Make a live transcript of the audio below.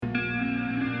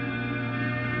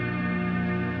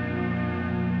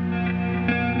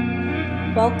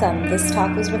Welcome. This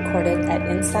talk was recorded at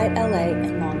Insight LA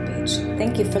in Long Beach.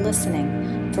 Thank you for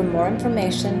listening. For more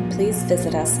information, please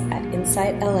visit us at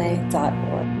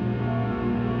insightla.org.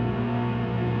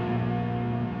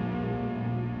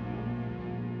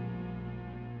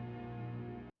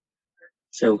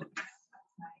 So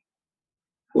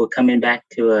we're coming back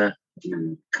to a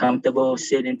comfortable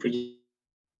sitting position.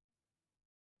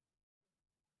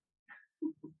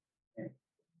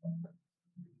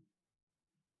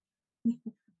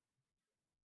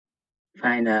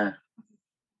 Find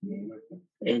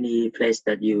any place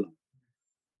that you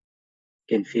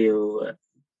can feel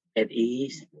at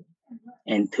ease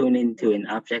and tune into an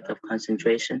object of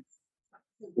concentration,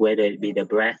 whether it be the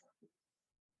breath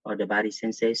or the body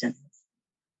sensation.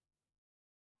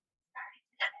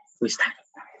 We start.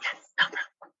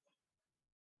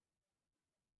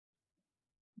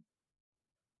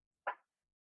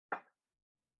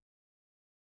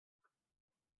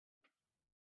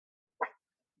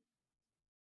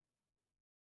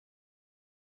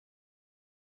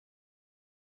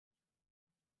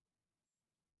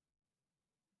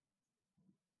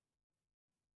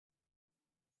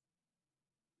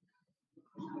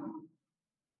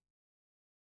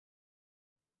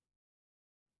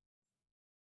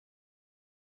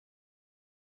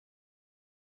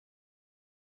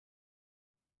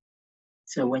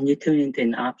 So when you tune into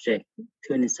an object,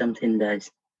 tune in something that's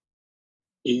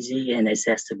easy and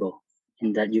accessible,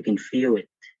 and that you can feel it,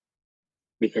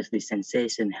 because the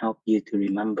sensation helps you to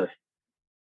remember.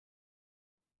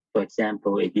 For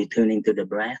example, if you tune into the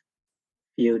breath,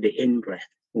 feel the in-breath.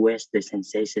 Where's the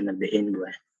sensation of the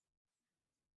in-breath?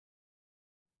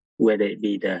 Whether it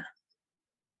be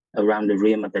around the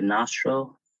rim of the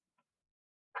nostril,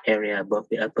 area above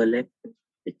the upper lip,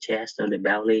 the chest or the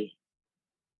belly.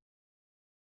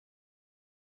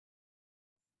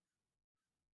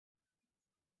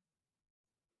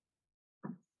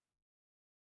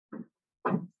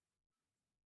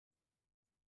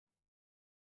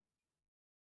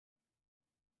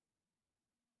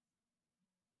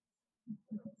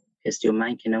 Because your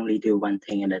mind can only do one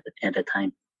thing at a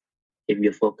time. If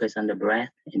you focus on the breath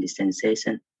and the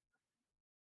sensation,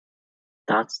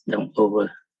 thoughts don't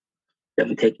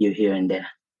take you here and there.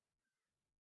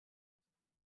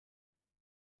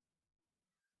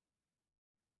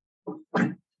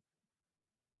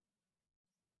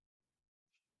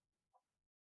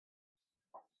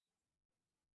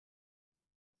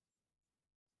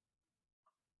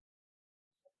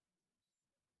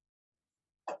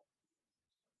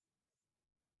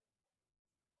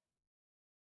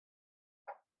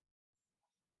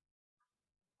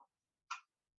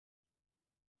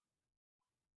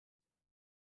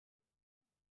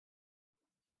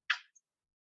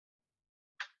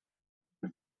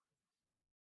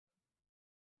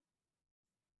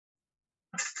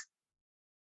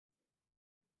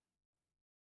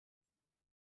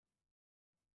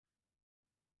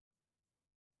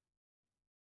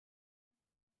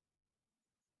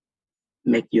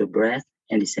 Make your breath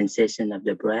and the sensation of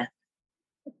the breath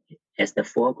as the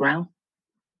foreground,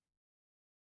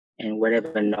 and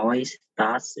whatever noise,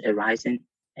 thoughts arising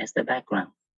as the background.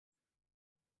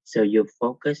 So you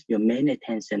focus your main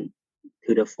attention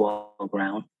to the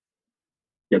foreground,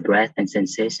 the breath and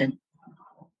sensation,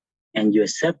 and your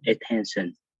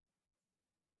sub-attention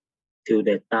to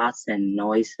the thoughts and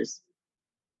noises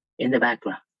in the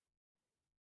background.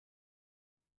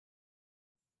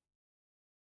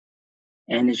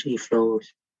 Energy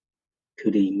flows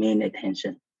to the main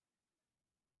attention,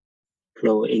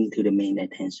 flow into the main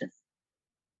attention.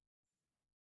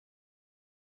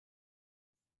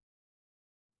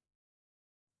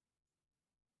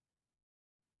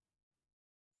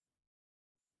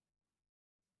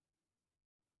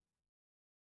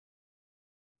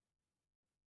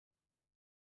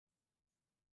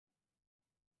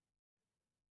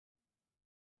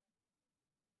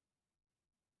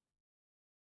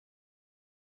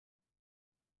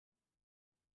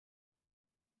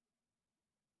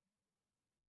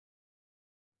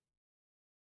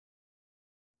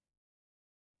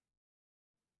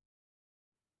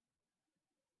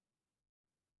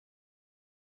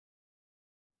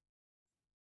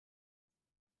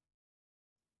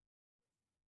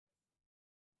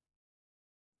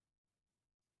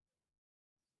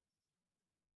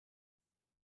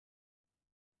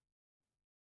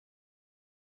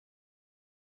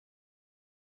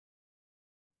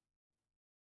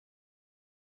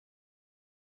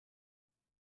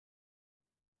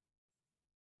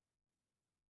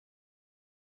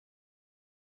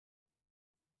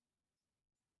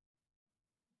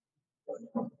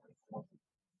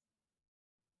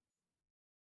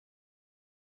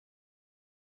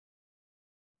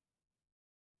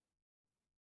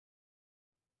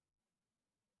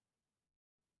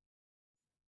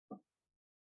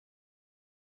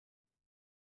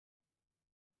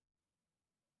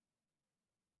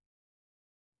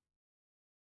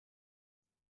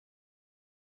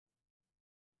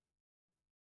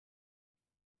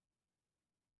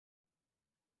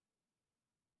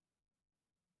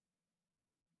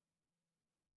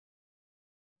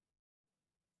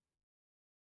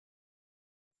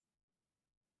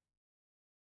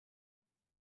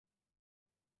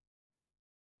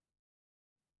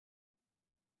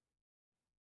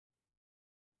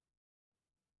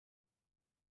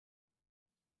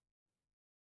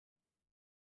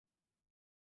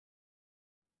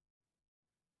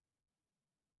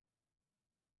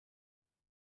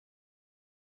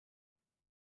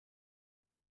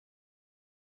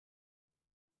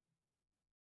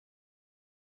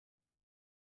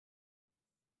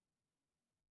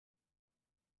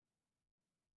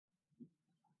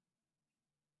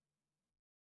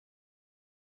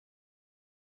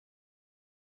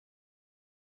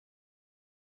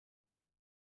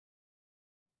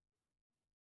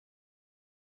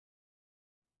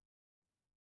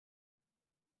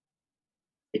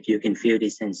 If you can feel the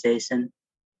sensation,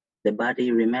 the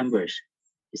body remembers.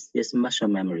 It's just muscle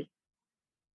memory.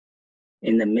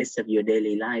 In the midst of your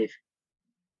daily life,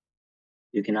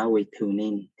 you can always tune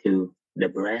in to the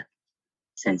breath,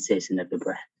 sensation of the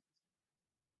breath.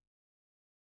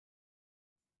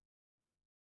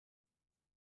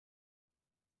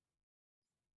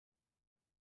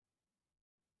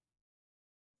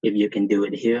 If you can do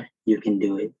it here, you can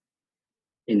do it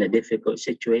in a difficult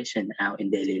situation out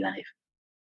in daily life.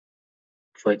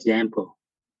 For example,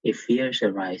 if fears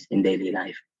arise in daily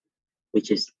life,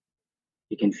 which is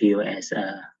you can feel as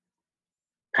a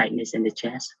tightness in the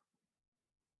chest,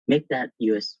 make that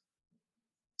your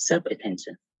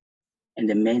sub-attention. And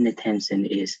the main attention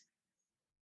is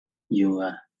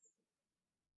your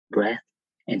breath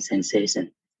and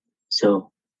sensation.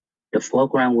 So the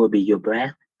foreground will be your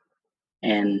breath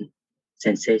and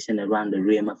sensation around the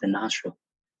rim of the nostril.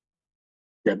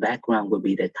 The background will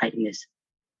be the tightness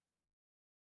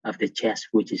of the chest,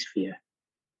 which is fear.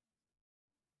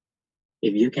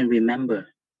 If you can remember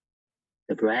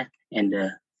the breath and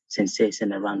the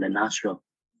sensation around the nostril,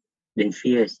 then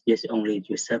fear is just only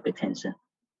your sub-attention.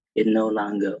 It no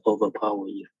longer overpower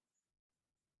you.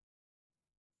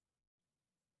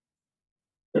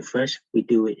 But first, we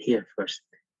do it here first.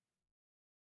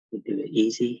 We do it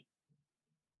easy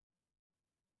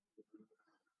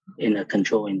in a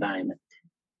controlled environment.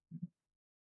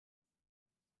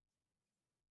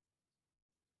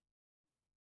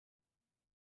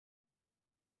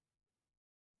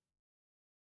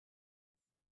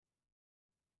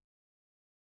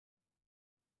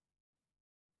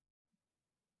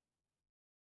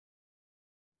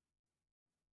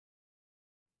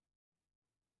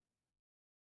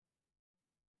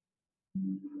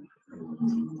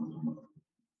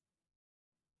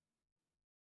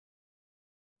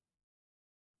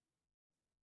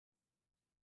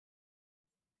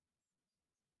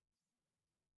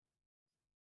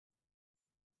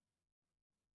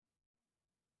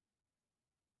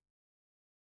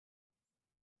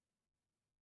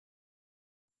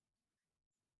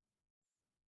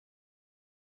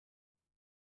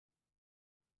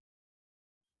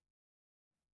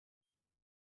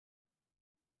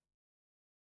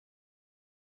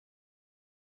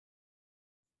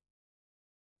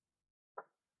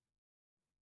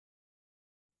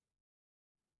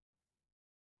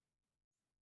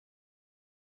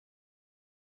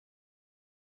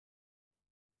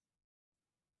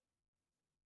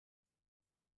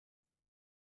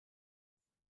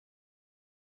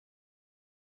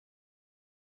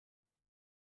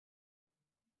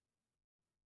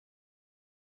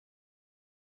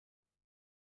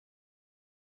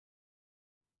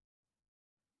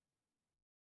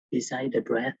 Beside the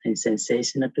breath and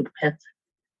sensation of the breath,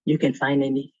 you can find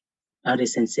any other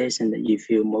sensation that you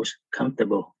feel most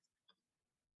comfortable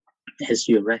as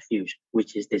your refuge,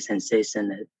 which is the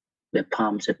sensation at the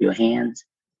palms of your hands,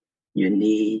 your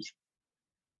knees,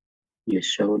 your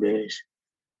shoulders,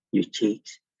 your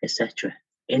cheeks, etc.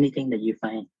 Anything that you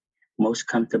find most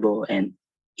comfortable and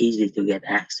easy to get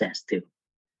access to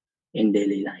in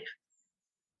daily life.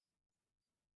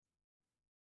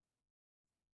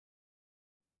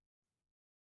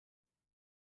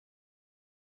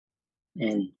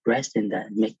 And rest in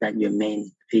that, make that your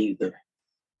main figure,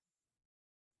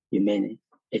 your main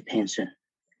attention.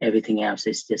 Everything else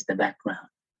is just the background,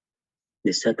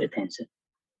 the sub-attention.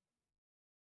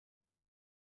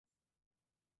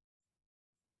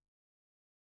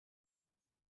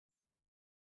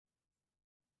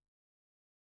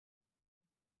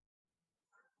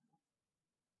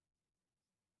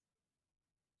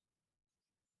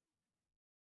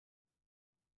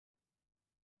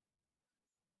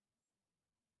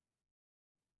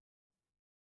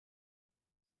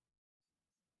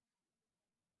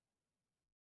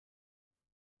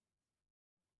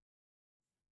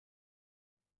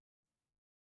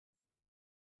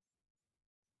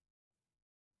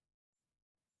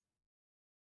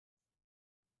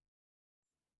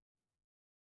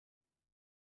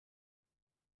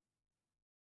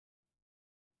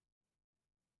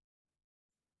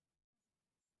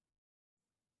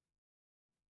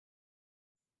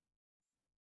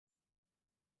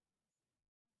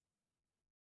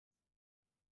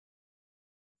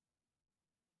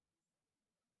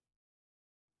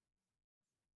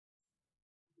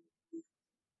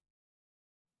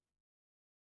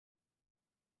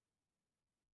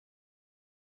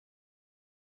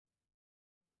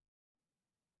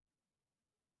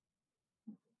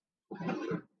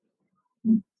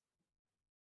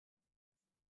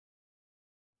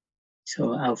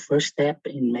 So our first step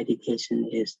in meditation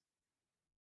is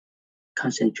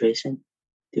concentration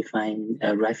to find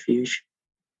a refuge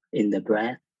in the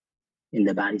breath, in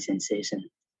the body sensation.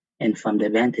 And from the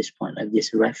vantage point of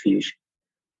this refuge,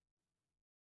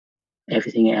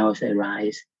 everything else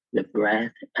arises. The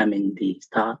breath, the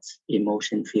thoughts,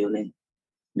 emotion, feeling,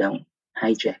 don't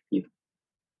hijack you,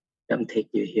 don't take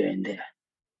you here and there.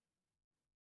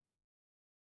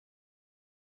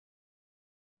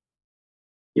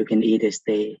 You can either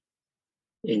stay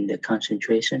in the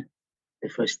concentration, the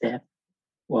first step,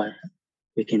 or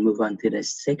we can move on to the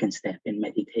second step in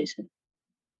meditation,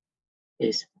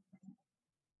 is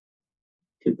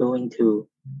to go into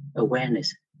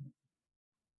awareness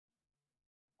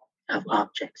of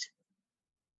objects.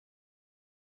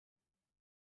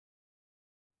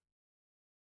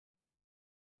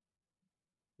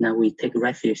 Now we take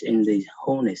refuge in the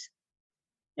wholeness,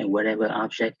 and whatever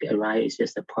object arises is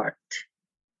just a part.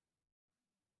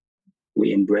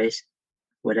 We embrace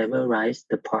whatever arises,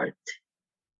 the part,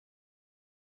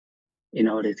 in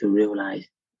order to realize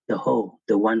the whole,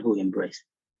 the one who embraces.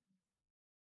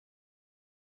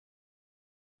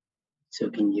 So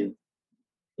can you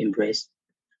embrace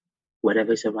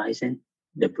whatever is arising,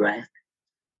 the breath,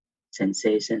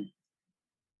 sensation,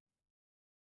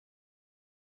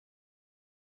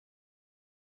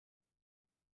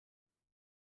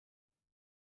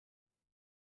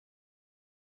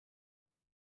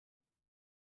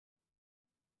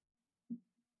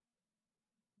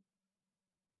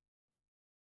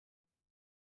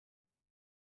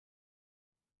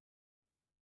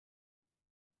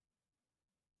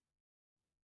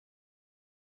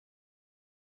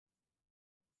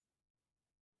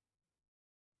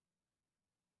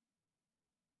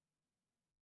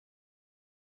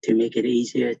 to make it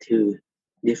easier to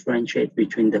differentiate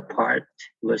between the part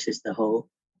versus the whole,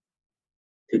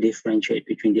 to differentiate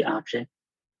between the object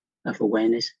of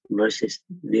awareness versus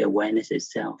the awareness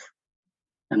itself.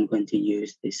 I'm going to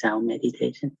use the sound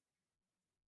meditation.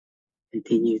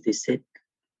 Continue to sit,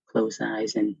 close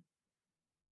eyes, and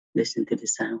listen to the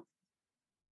sound.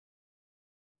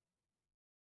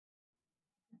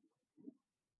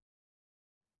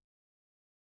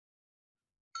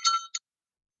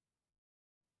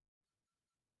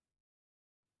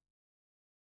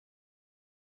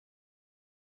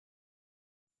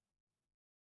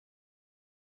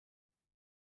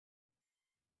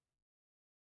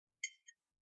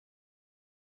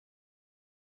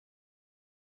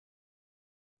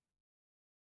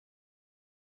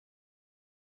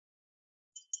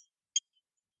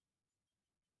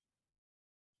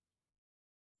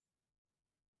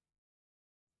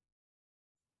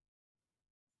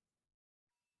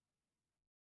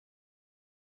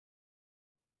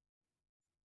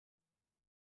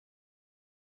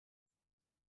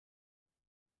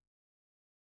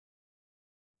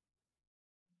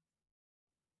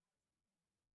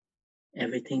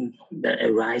 Everything that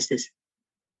arises,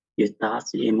 your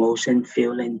thoughts, emotion,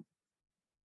 feeling,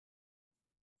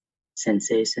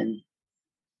 sensation,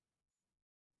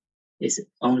 is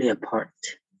only a part.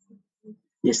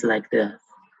 Just like the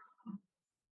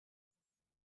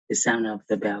sound of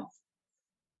the bell.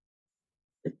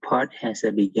 The part has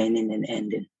a beginning and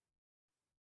ending.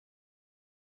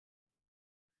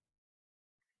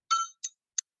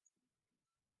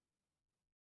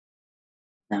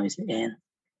 Now it's the end.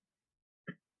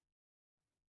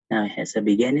 Now it has a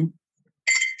beginning.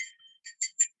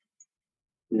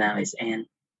 Now it's end.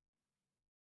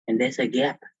 And there's a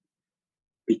gap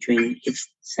between each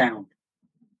sound.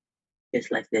 Just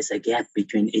like there's a gap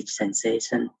between each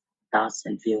sensation, thoughts,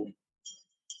 and feeling.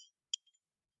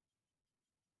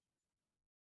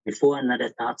 Before another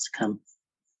thoughts come,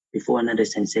 before another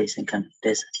sensation comes,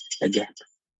 there's a gap.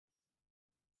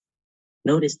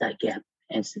 Notice that gap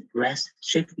and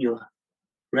shift your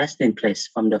resting place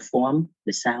from the form,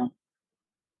 the sound,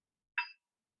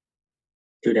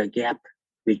 to the gap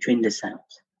between the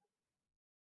sounds.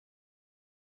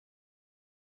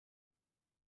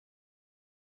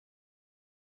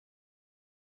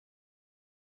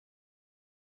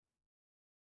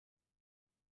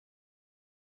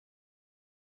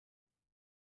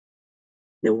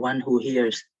 The one who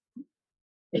hears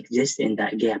exists in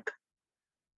that gap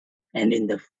and in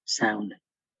the sound.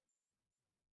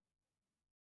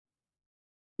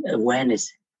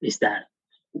 Awareness is that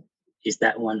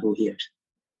one who hears.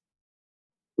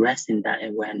 Rest in that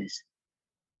awareness.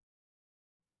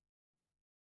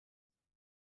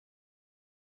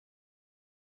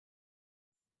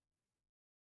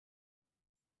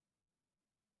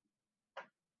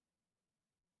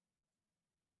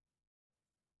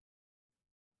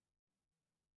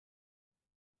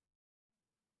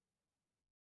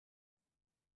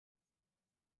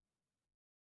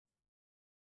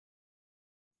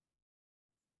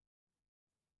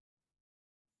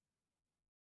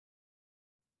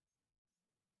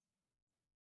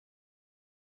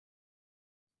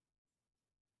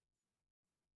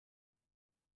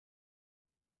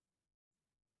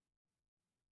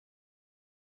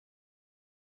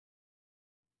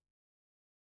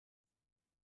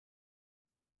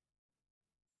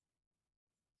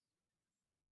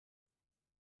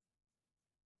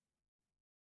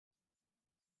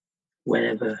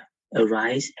 whatever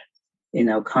arises in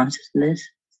our consciousness,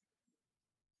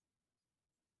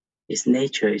 its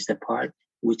nature is the part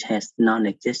which has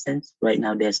non-existence. Right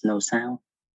now, there's no sound.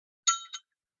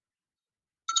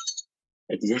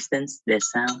 Existence,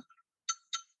 there's sound.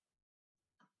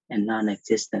 And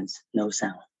non-existence, no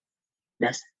sound.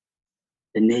 That's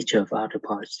the nature of outer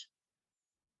parts.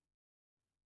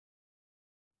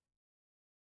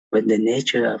 But the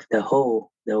nature of the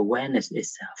whole, the awareness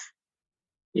itself,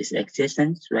 its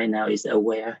existence right now is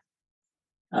aware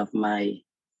of me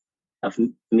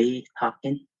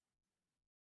talking.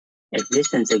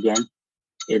 Existence again,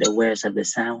 it aware of the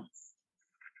sound.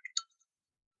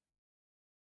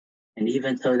 And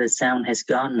even though the sound has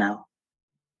gone now,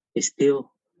 it's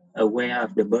still aware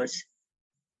of the birds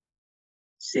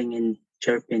singing,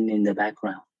 chirping in the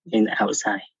background, in the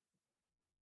outside.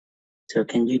 So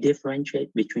can you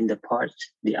differentiate between the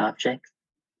parts, the object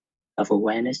of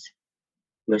awareness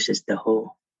versus the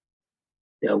whole,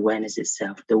 the awareness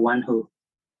itself, the one who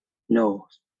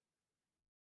knows?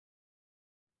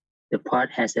 The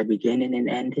part has a beginning and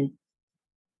ending.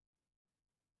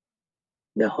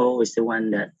 The whole is the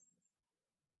one that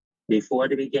before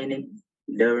the beginning,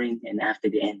 during, and after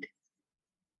the end.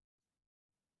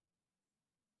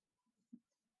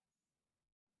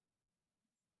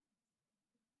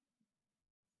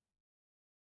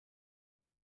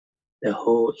 The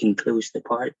whole includes the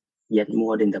part, yet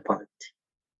more than the part.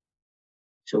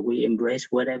 So we embrace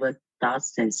whatever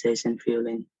thoughts, sensation,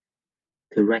 feeling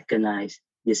to recognize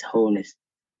this wholeness,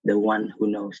 the one who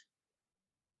knows.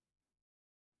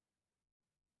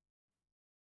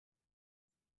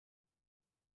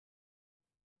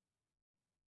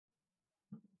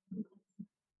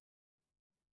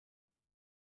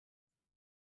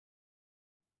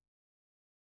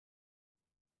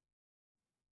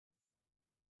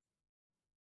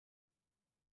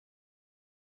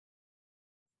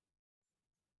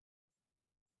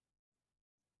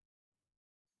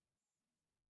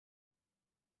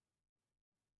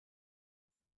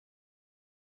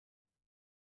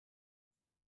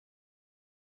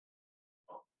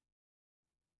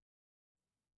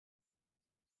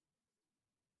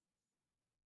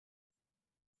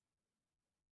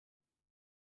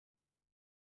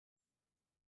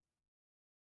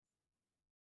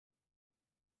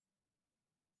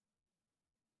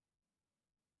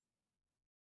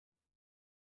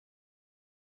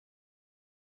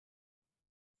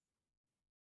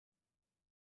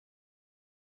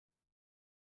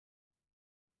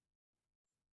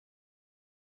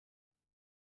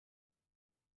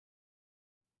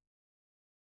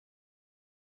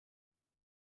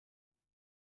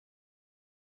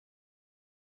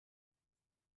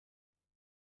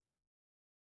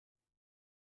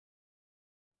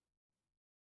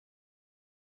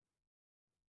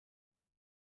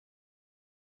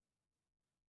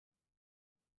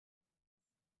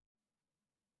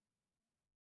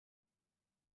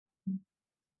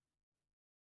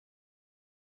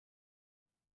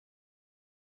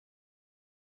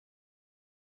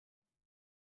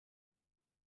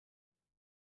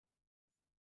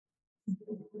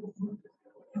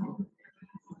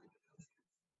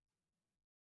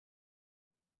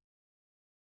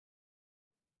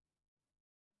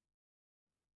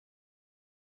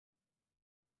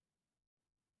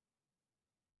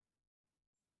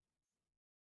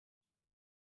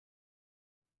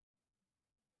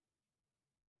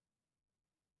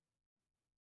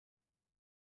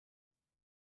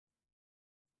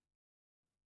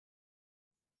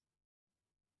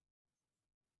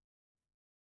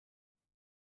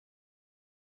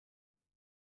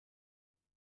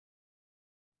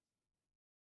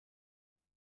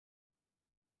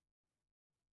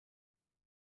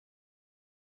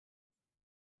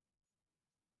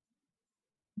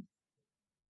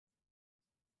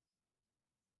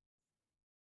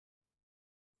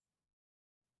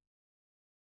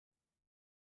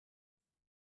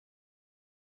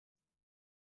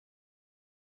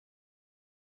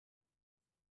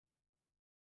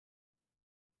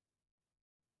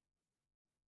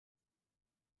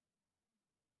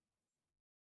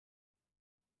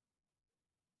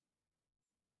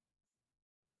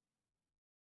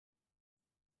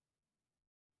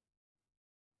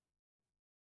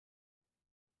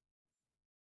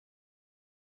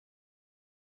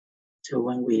 So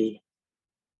when we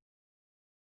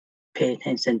pay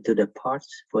attention to the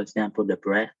parts, for example, the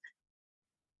breath,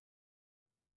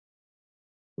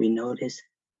 we notice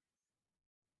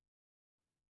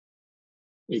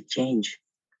it change.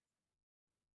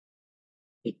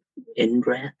 In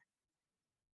breath,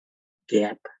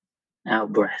 gap,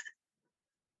 out breath,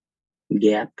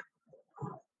 gap,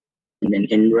 and then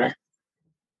in breath,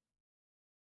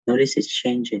 Notice it's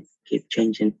changing, keep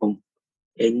changing from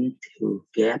in to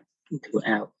gap to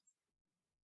out.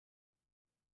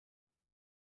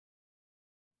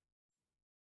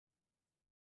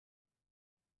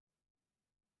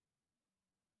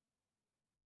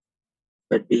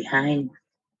 But behind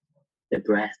the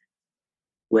breath,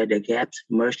 where the gaps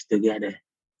merge together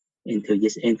into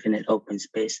this infinite open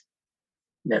space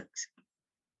that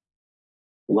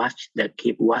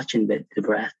keep watching the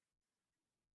breath,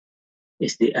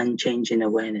 is the unchanging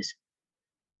awareness.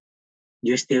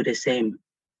 You're still the same,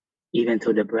 even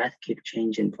though the breath keeps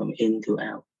changing from in to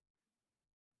out.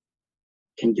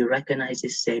 Can you recognize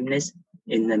this sameness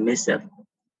in the midst of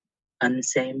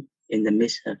unsame, in the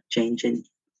midst of changing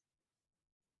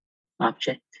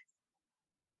object?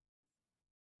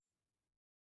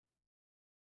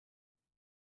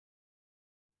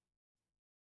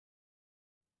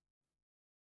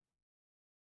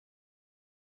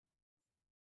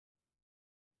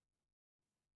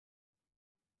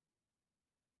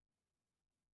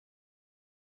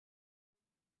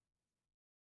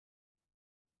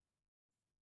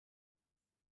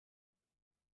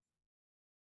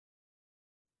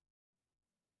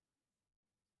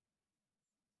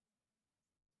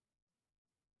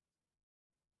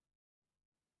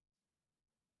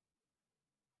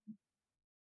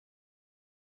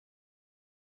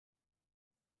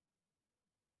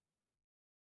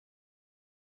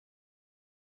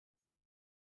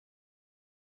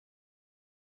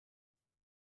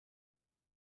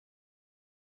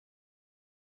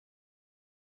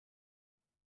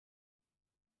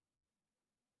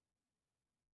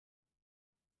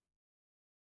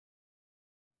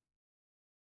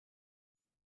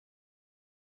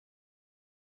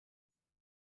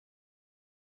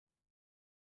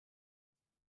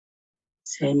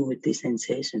 Same with the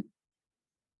sensation.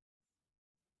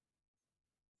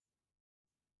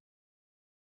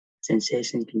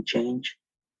 Sensation can change.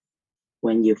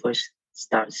 When you first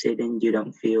start sitting, you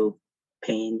don't feel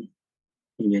pain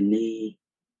in your knee,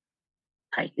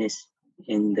 tightness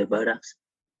in the buttocks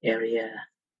area,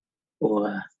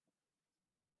 or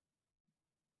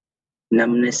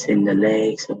numbness in the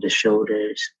legs or the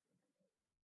shoulders.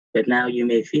 But now you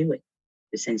may feel it.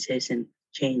 The sensation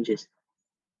changes.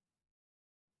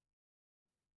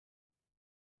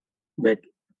 But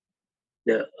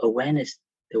the awareness,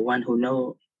 the one who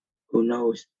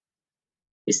knows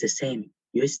is the same.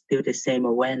 You're still the same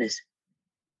awareness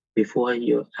before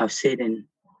you are sitting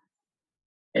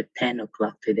at 10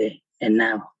 o'clock today and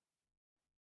now.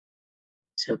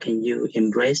 So can you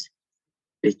embrace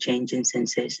the changing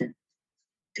sensation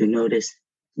to notice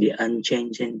the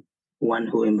unchanging one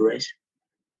who embraces?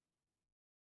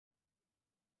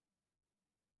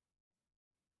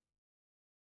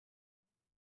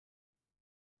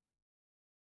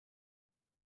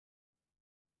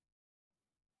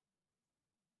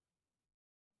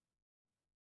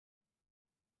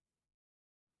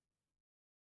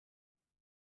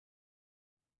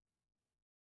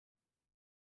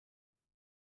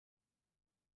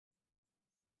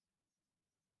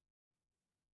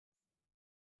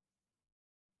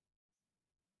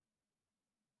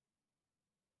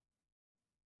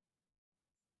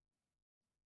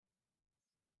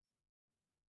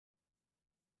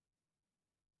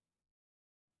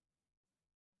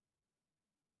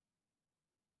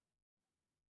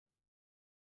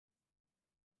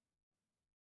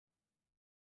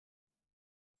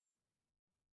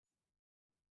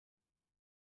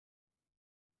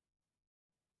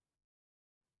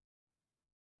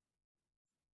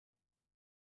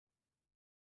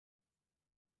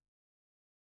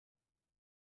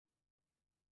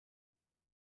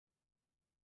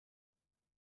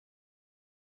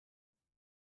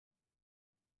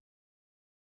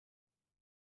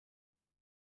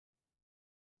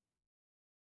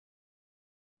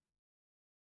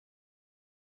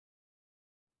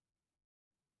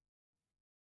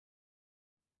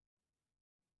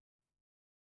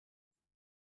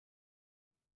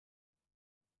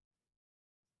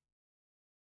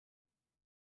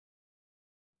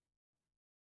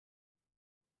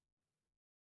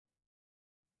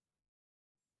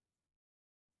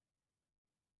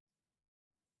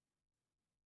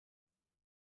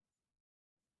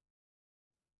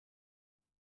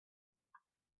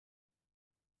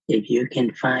 If you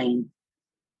can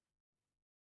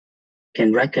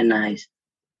recognize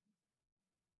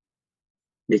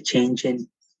the changing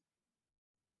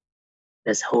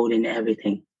that's holding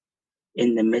everything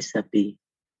in the midst of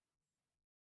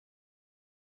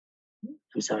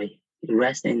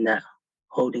rest in the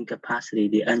holding capacity,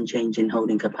 the unchanging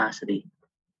holding capacity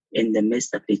in the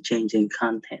midst of the changing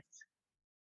content.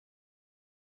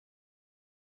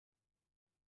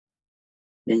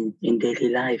 Then in daily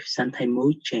life, sometimes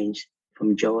mood change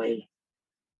from joy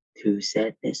to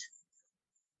sadness,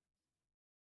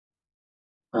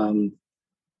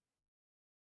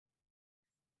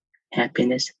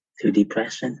 happiness to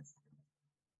depression,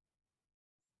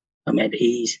 at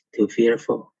ease to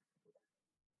fearful.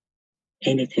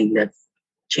 Anything that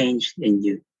changed in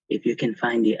you, if you can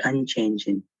find the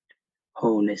unchanging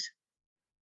wholeness,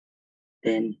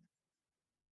 then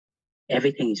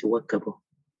everything is workable.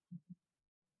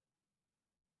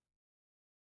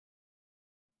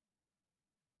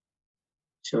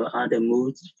 So other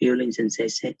moods, feelings, and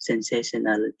sensation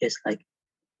are just like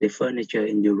the furniture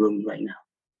in your room right now.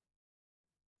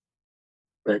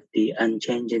 But the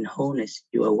unchanging wholeness,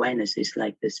 your awareness, is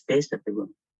like the space of the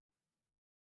room.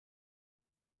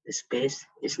 The space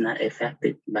is not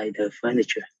affected by the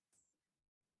furniture.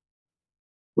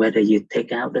 Whether you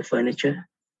take out the furniture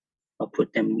or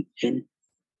put them in,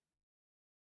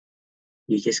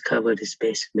 you just cover the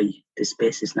space, but the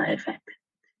space is not affected.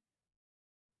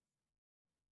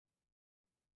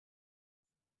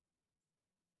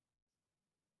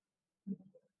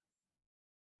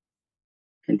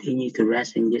 Continue to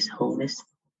rest in this wholeness,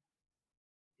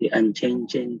 the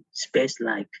unchanging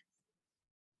space-like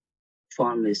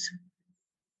formless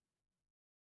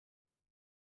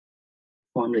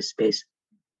space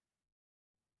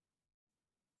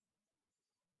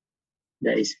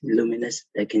that is luminous,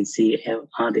 that can see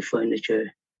all the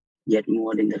furniture, yet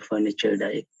more than the furniture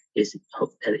that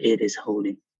it is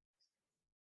holding.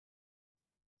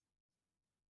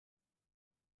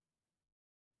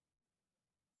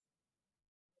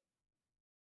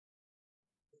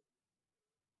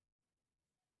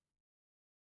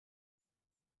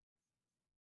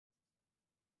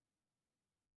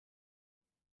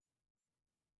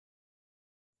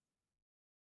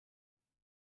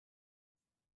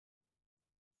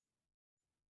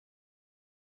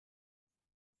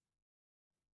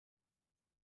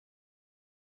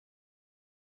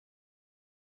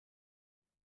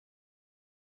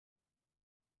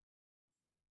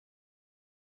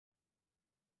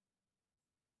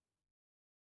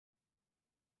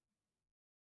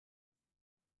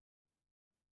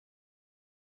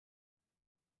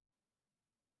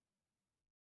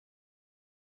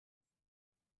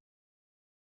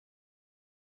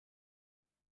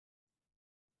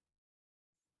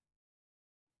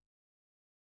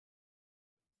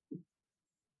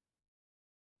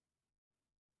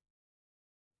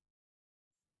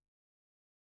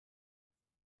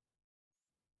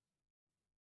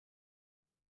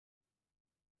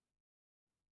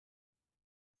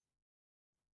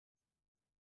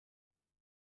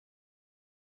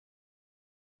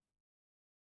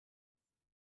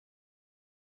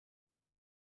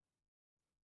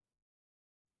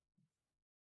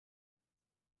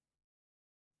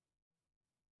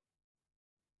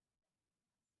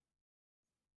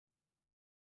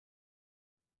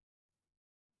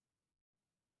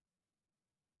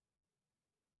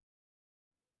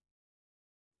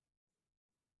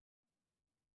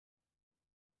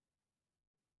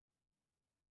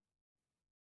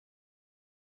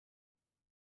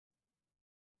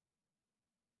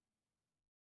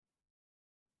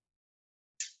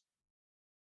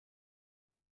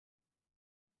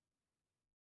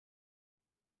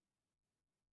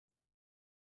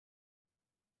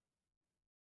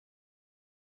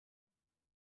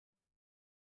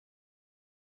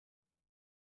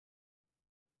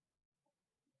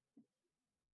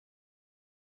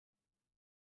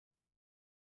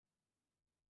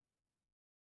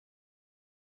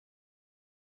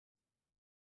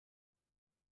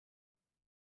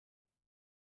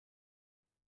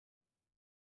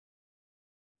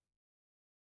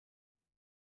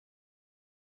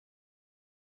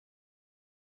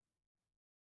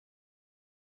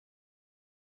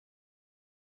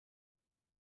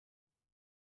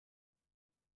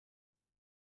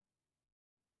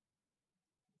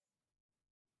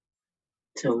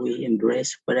 So we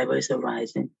embrace whatever is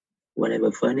arising,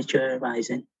 whatever furniture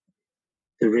arising,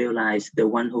 to realize the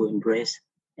one who embraced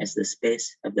as the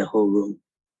space of the whole room,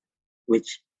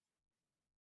 which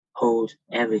holds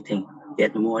everything,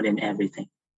 yet more than everything.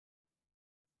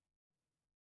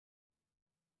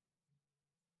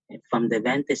 From the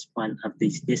vantage point of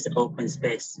this open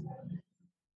space,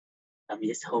 of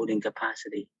this holding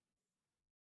capacity,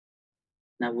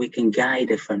 now we can guide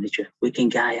the furniture, we can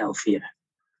guide our fear.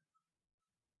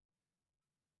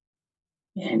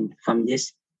 And from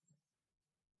this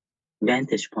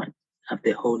vantage point of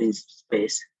the holding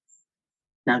space,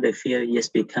 now the fear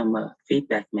just become a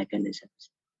feedback mechanism.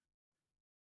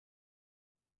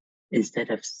 Instead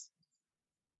of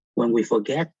when we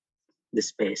forget the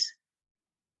space,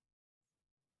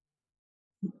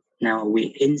 Now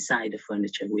we're inside the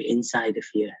furniture, we're inside the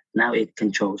fear. Now it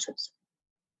controls us.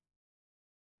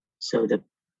 So the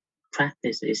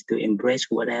practice is to embrace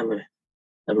whatever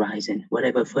arising,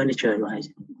 whatever furniture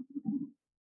arising,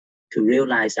 to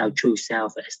realize our true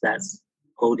self as that's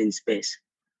holding space.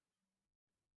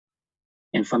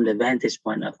 And from the vantage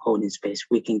point of holding space,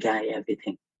 we can guide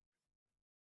everything.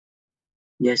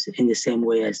 Just in the same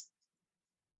way as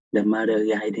the mother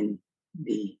guiding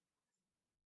the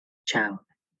child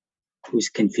who's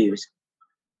confused.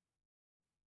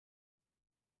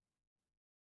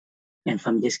 And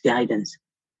from this guidance,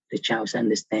 the child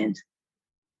understands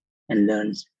and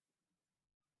learns.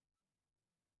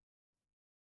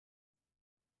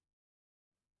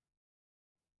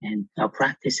 And our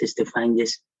practice is to find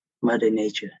this Mother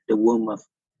Nature, the womb of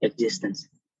existence,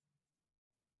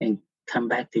 and come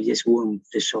back to this womb,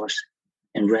 the source,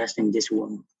 and rest in this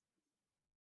womb.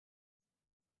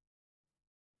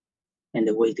 And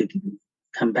the way to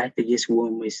come back to this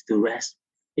womb is to rest,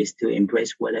 is to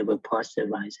embrace whatever parts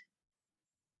arise.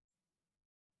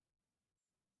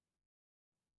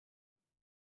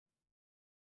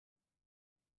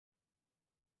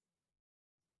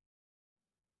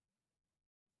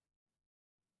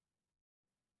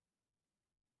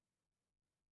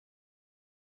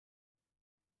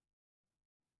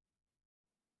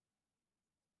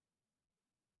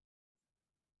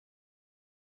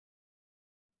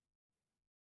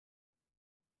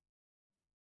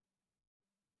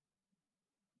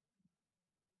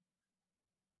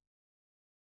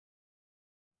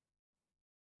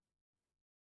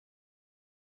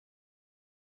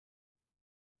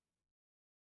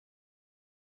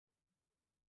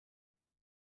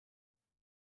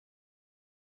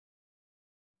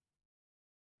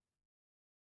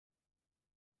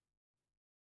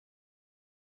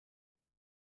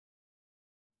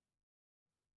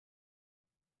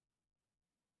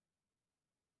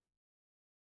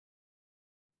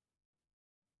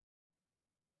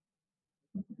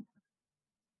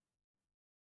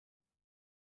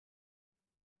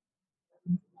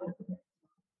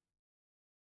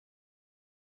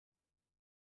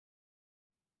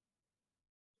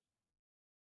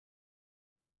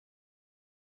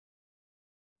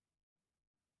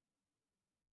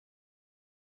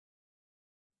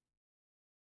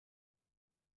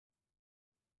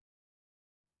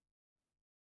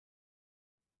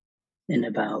 In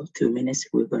about 2 minutes,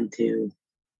 we're going to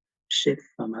shift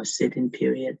from our sitting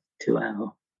period to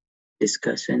our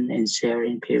discussion and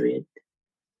sharing period.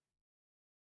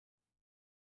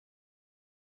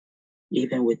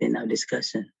 Even within our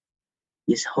discussion,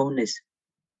 this wholeness,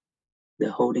 the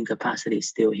holding capacity is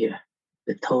still here.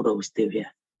 The total is still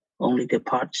here. Only the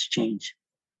parts change.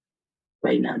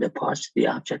 Right now, the parts, the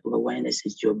object of awareness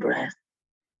is your breath,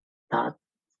 thought,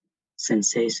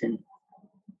 sensation.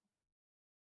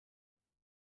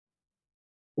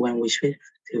 When we shift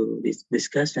to this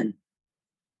discussion,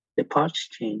 the parts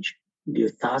change. Your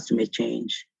thoughts may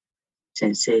change,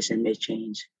 sensation may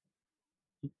change.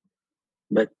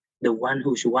 But the one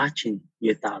who's watching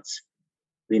your thoughts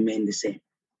remain the same.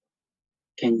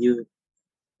 Can you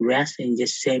rest in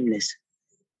this sameness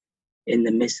in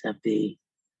the midst of the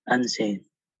unseen,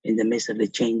 in the midst of the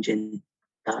changing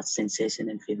thoughts, sensation,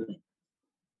 and feeling?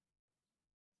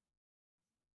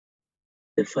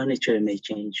 The furniture may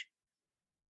change,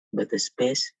 but the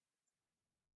space,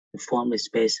 the formless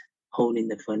space holding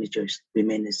the furniture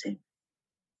remain the same.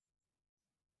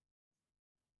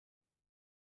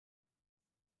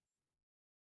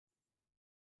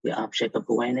 The object of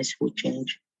awareness will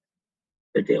change,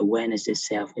 but the awareness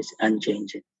itself is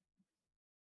unchanging.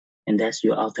 And that's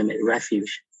your ultimate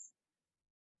refuge.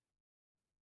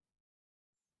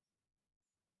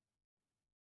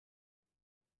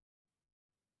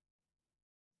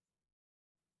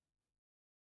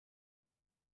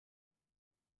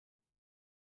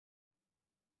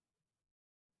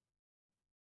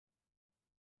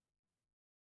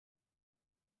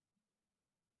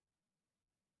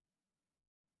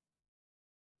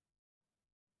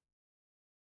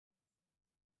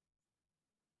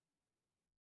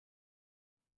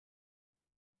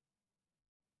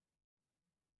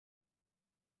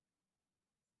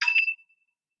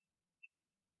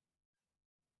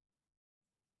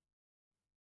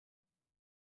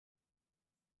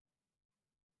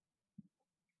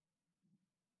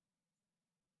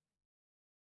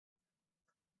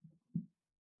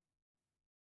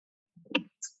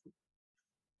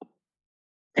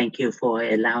 Thank you for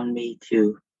allowing me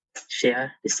to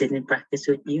share the sitting practice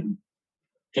with you.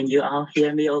 Can you all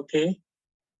hear me okay?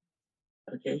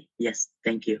 Okay, yes,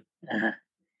 thank you.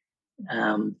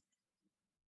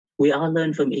 We all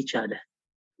learn from each other.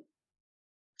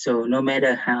 So no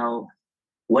matter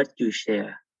what you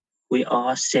share, we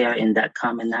all share in that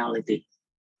commonality.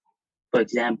 For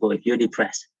example, if you're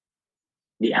depressed,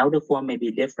 the outer form may be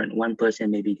different. One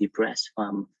person may be depressed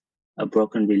from a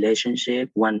broken relationship,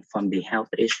 one from the health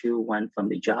issue, one from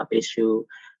the job issue,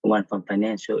 one from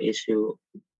financial issue.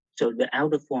 So the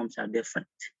outer forms are different.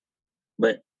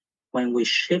 But when we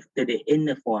shift to the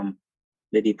inner form,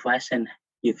 the depression,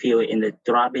 you feel in the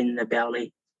throb in the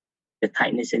belly, the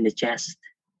tightness in the chest,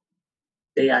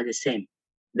 they are the same.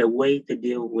 The way to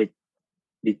deal with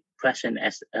depression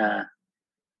as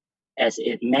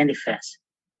it manifests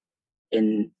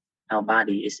in our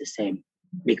body is the same,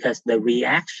 because the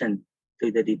reaction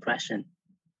to the depression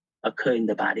occur in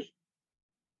the body.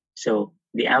 So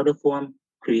the outer form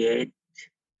create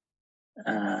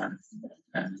a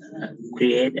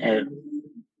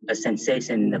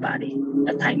sensation in the body,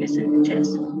 a tightness in the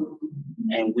chest,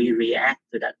 and we react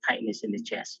to that tightness in the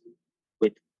chest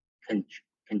with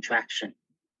contraction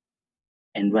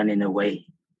and running away,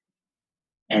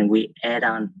 and we add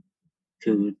on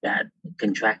to that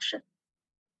contraction.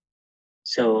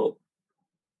 So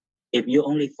if you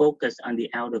only focus on the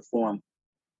outer form,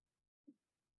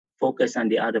 focus on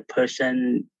the other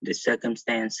person, the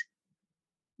circumstance,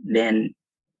 then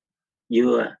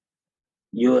you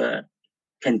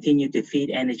continue to feed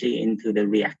energy into the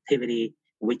reactivity,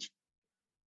 which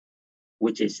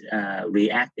is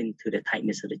reacting to the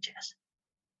tightness of the chest.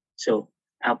 So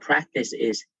our practice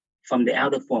is, from the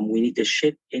outer form, we need to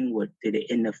shift inward to the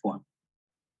inner form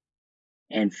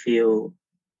and feel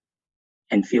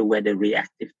where the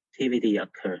reactivity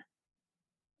occur.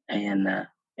 And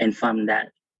from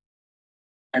that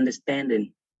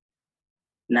understanding,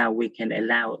 now we can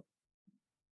allow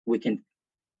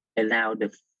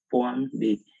the form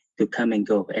to come and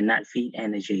go and not feed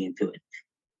energy into it.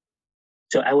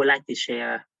 So I would like to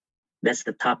share, that's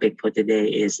the topic for today,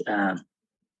 is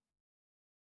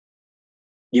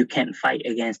you can't fight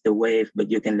against the wave, but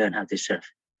you can learn how to surf.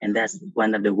 And that's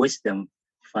one of the wisdom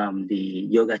from the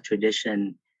yoga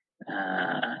tradition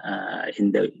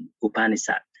in the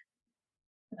Upanishad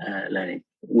learning,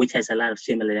 which has a lot of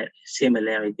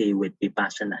similarity with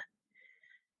Vipassana.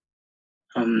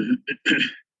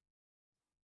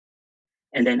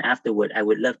 And then afterward, I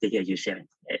would love to hear you share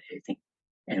everything,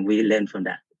 and we learn from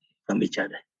that, from each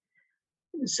other.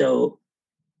 So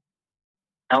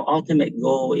our ultimate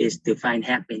goal is to find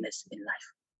happiness in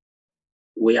life.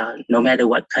 We are, no matter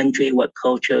what country, what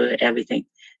culture, everything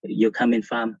you're coming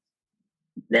from,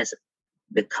 that's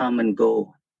the common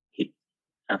goal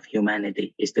of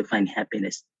humanity, is to find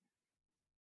happiness.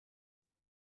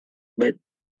 But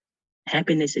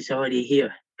happiness is already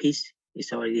here. Peace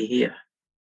is already here.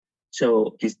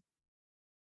 So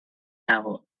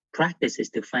our practice is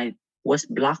to find what's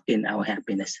blocking our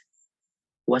happiness.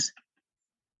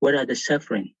 What are the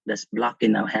suffering that's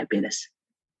blocking our happiness?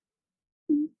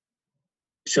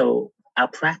 So our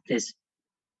practice,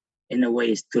 in a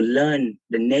way, is to learn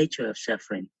the nature of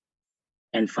suffering.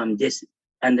 And from this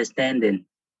understanding,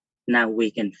 now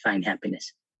we can find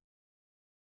happiness.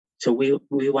 So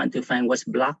we want to find what's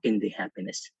blocking the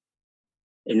happiness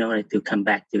in order to come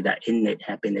back to that innate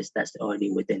happiness that's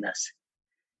already within us.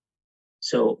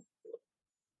 So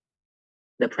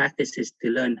the practice is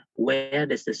to learn where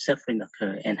does the suffering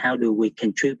occur and how do we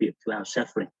contribute to our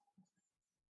suffering.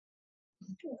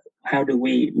 How do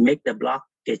we make the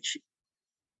blockage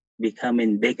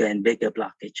becoming bigger and bigger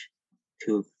blockage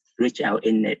to reach our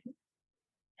innate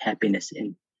happiness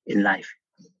in life?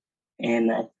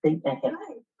 And I think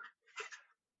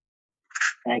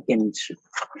I can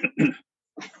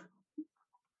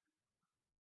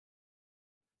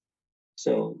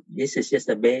so this is just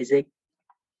a basic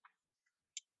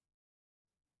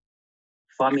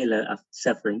formula of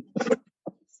suffering.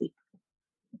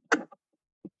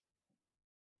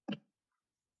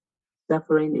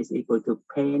 Suffering is equal to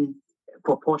pain,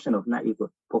 proportional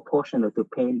to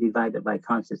pain divided by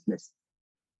consciousness.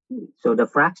 So the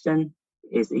fraction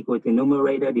is equal to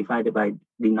numerator divided by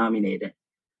denominator.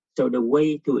 So the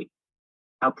way to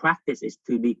our practice is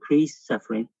to decrease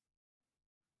suffering,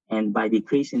 and by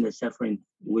decreasing the suffering,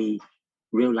 we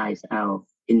realize our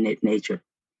innate nature.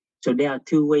 So there are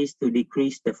two ways to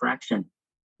decrease the fraction.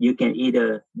 You can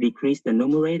either decrease the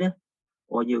numerator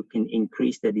or you can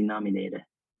increase the denominator.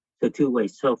 So two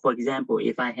ways. So for example,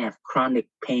 if I have chronic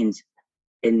pains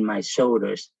in my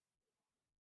shoulders,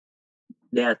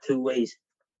 there are two ways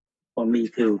for me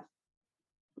to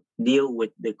deal with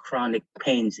the chronic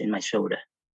pains in my shoulder.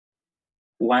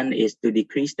 One is to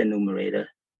decrease the numerator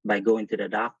by going to the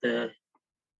doctor,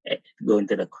 going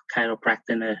to the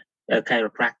chiropractor,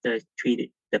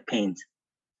 treat the pains.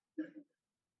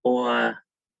 Or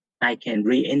I can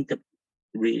reinterpret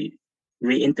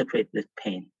the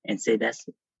pain and say that's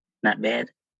not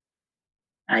bad.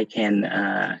 I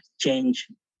can change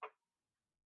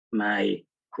my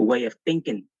way of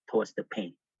thinking towards the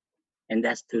pain, and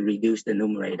that's to reduce the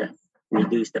numerator,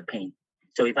 reduce the pain.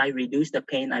 So if I reduce the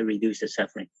pain, I reduce the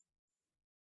suffering.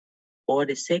 Or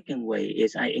the second way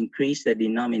is I increase the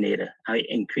denominator, I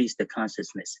increase the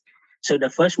consciousness. So the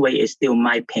first way is still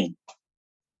my pain.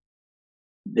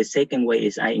 The second way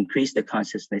is I increase the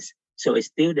consciousness. So it's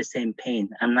still the same pain.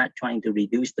 I'm not trying to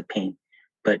reduce the pain,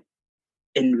 but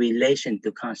in relation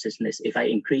to consciousness, if I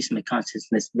increase my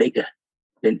consciousness bigger,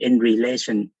 then in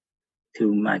relation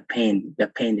to my pain, the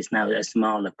pain is now a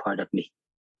smaller part of me.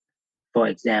 For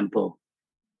example,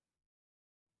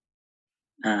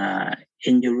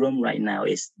 in your room right now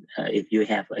is if you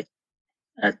have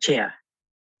a chair,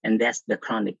 and that's the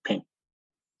chronic pain.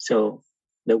 So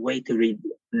the way to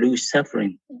reduce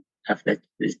suffering of the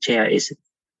chair is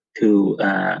to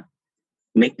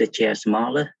make the chair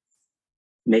smaller,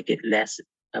 make it less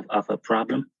of a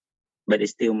problem, but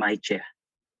it's still my chair.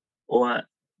 Or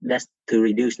that's to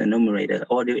reduce the numerator.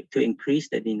 Or to increase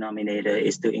the denominator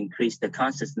is to increase the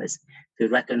consciousness, to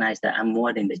recognize that I'm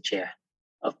more than the chair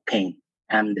of pain.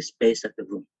 I'm the space of the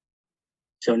room.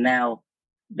 So now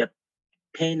the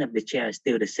pain of the chair is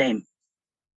still the same,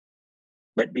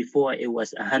 but before it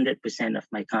was 100% of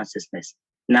my consciousness.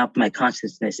 Now my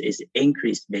consciousness is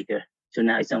increased bigger. So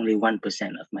now it's only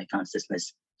 1% of my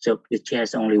consciousness. So the chair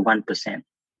is only 1%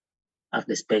 of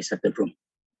the space of the room.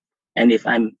 And if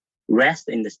I'm rest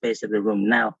in the space of the room,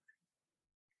 now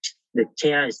the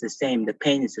chair is the same, the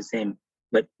pain is the same,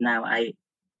 but now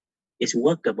it's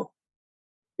workable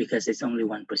because it's only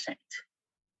 1%.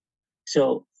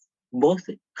 So both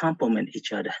complement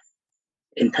each other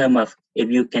in terms of if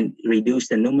you can reduce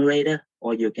the numerator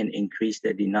or you can increase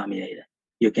the denominator.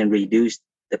 You can reduce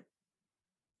the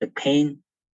pain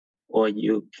or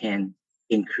you can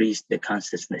increase the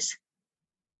consciousness.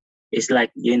 It's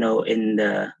like,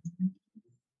 if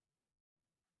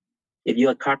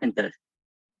you're a carpenter,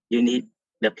 you need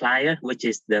the plier, which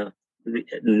is the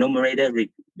numerator,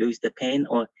 reduce the pain,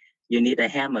 or you need a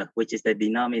hammer, which is the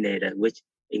denominator, which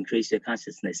increase the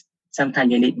consciousness.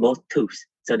 Sometimes you need both tools,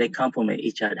 so they complement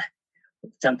each other.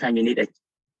 Sometimes you need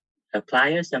a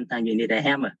plier, sometimes you need a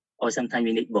hammer, or sometimes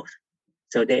you need both.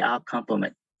 So they all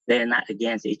complement. They are not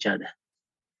against each other.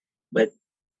 But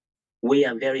we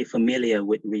are very familiar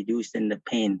with reducing the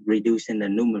pain, reducing the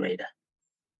numerator.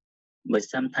 But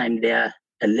sometimes there are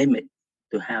a limit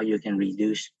to how you can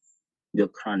reduce your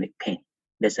chronic pain.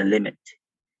 There's a limit.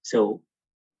 So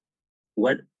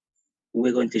what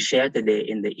we're going to share today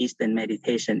in the Eastern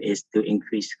meditation is to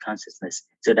increase consciousness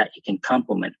so that it can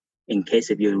complement in case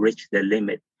if you reach the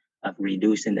limit of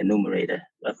reducing the numerator,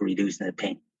 of reducing the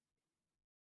pain.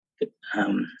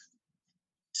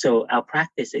 So our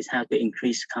practice is how to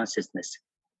increase consciousness.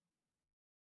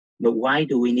 But why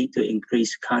do we need to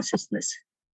increase consciousness?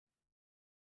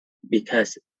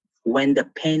 Because when the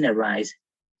pain arises,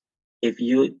 if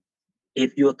your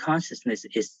consciousness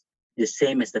is the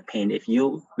same as the pain, if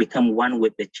you become one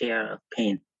with the chair of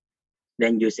pain,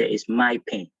 then you say it's my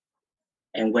pain.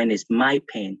 And when it's my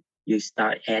pain, you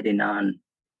start adding on,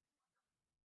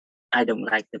 I don't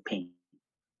like the pain.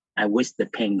 I wish the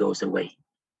pain goes away.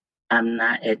 I'm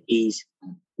not at ease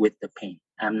with the pain.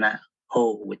 I'm not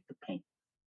whole with the pain.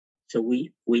 So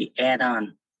we add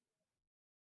on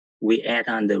the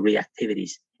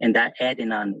reactivities, and that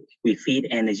adding on, we feed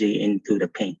energy into the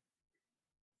pain.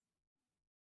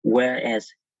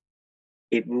 Whereas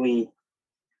if so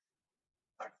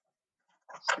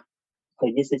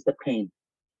this is the pain.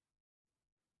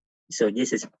 So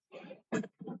this is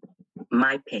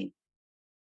my pain.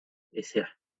 Is here.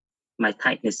 My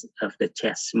tightness of the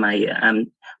chest, my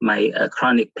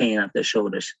chronic pain of the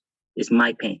shoulders is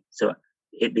my pain. So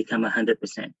it become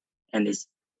 100%, and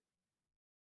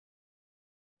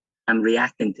I'm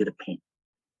reacting to the pain.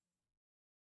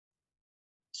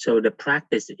 So the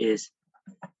practice is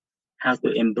how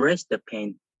to embrace the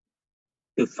pain,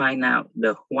 to find out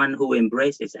the one who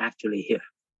embraces actually here,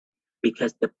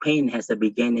 because the pain has a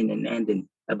beginning and ending,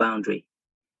 a boundary,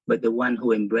 but the one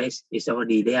who embraces is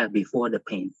already there before the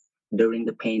pain, during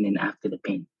the pain, and after the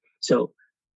pain. So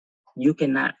you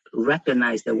cannot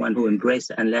recognize the one who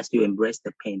embraces unless you embrace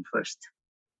the pain first.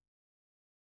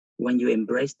 When you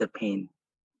embrace the pain,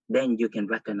 then you can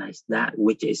recognize that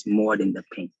which is more than the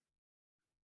pain.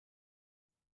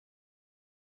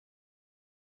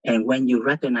 And when you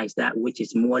recognize that which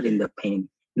is more than the pain,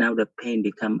 now the pain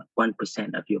becomes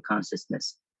 1% of your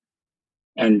consciousness.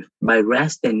 And by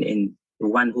resting in the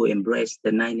one who embraced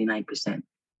the 99%,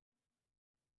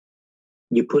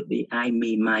 you put the I,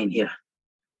 me, mine here.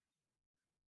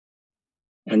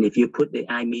 And if you put the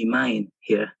I, me, mine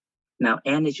here, now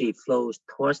energy flows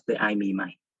towards the I, me,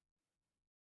 mine.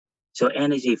 So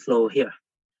energy flow here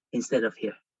instead of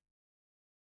here.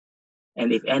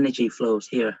 And if energy flows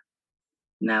here,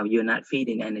 now you're not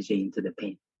feeding energy into the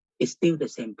pain. It's still the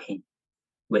same pain,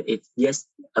 but it's just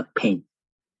a pain.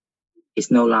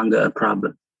 It's no longer a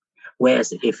problem.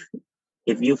 Whereas if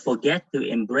you forget to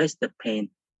embrace the pain,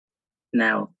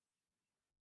 now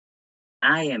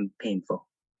I am painful.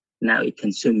 Now it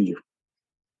consumes you.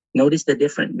 Notice the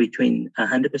difference between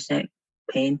 100%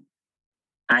 pain,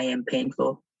 I am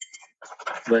painful,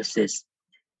 versus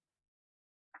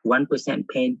 1%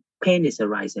 pain. Pain is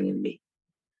arising in me,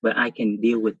 but I can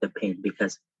deal with the pain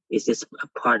because it's just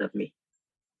a part of me.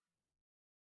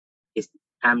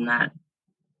 I'm not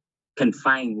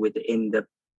confined within the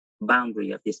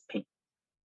boundary of this pain.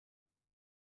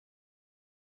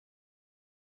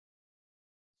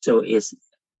 So it's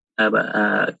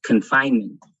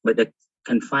confinement, but the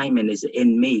confinement is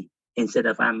in me instead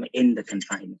of I'm in the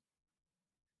confinement.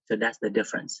 So that's the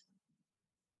difference.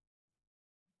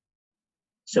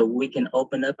 So we can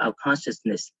open up our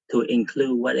consciousness to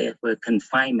include whatever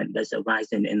confinement that's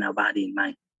arising in our body and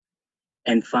mind.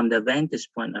 And from the vantage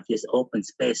point of this open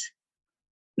space,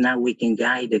 now we can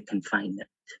guide the confinement.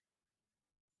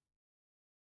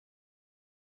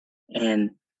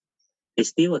 And it's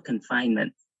still a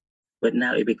confinement, but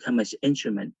now it becomes an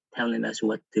instrument telling us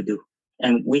what to do.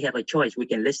 And we have a choice. We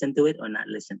can listen to it or not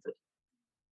listen to it.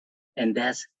 And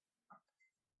that's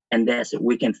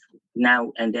we can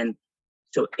now, and then,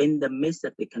 so in the midst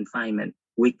of the confinement,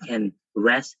 we can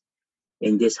rest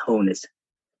in this wholeness.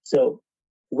 So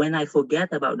when I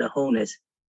forget about the wholeness,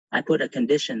 I put a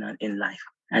condition in life.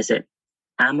 I said,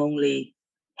 I'm only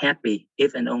happy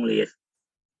if and only if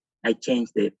I change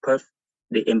the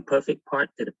imperfect part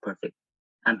to the perfect.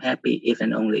 I'm happy if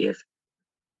and only if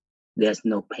there's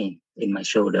no pain in my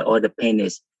shoulder, or the pain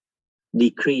is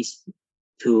decreased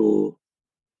to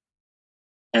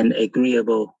an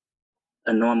agreeable,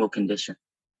 a normal condition.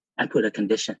 I put a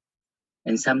condition.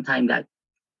 And sometimes that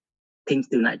things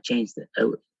do not change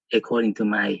according to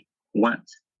my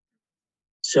wants.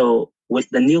 So with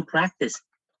the new practice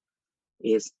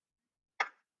is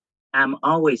I'm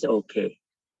always okay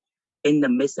in the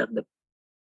midst of the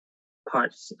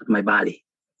parts of my body,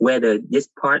 whether this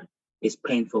part is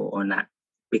painful or not,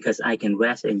 because I can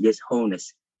rest in this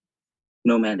wholeness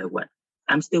no matter what.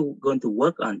 I'm still going to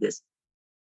work on this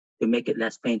to make it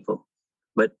less painful,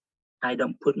 but I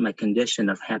don't put my condition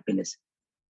of happiness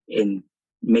in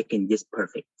making this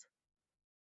perfect.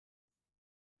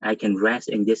 I can rest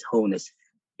in this wholeness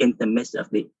in the midst of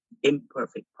the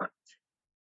imperfect part.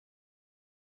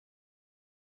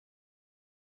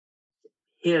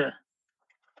 Here,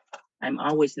 I'm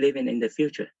always living in the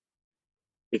future,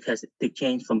 because to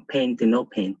change from pain to no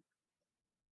pain,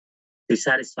 to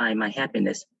satisfy my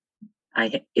happiness,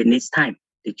 it needs time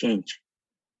to change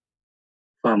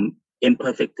from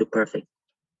imperfect to perfect.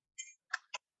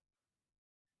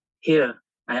 Here,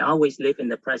 I always live in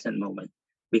the present moment,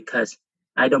 because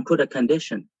I don't put a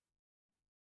condition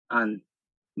on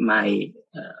my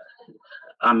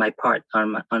part,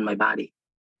 on my body,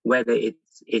 whether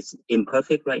it's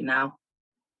imperfect right now,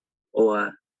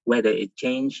 or whether it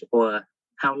changed, or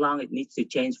how long it needs to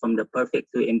change from the perfect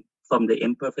to from the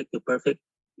imperfect to perfect.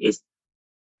 It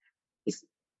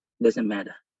doesn't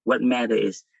matter. What matters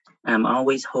is I'm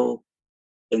always whole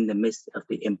in the midst of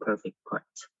the imperfect part.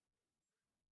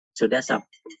 So that's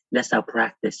our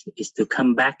practice, is to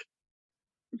come back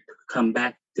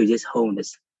to this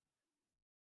wholeness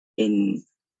in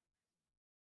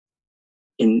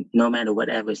no matter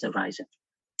whatever is arising.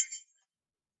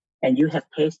 And you have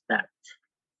tasted that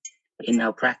in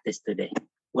our practice today.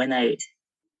 When I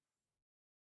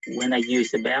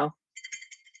use the bell,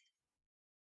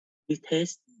 you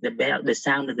taste the bell, the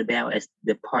sound of the bell as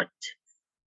the part.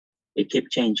 It keeps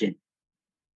changing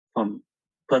from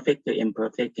perfect to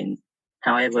imperfect, and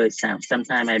however it sounds.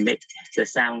 Sometimes I make the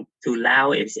sound too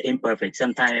loud, it's imperfect.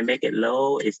 Sometimes I make it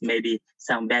low, it's maybe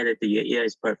sound better to your ear,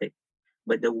 it's perfect.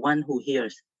 But the one who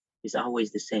hears is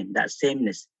always the same. That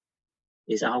sameness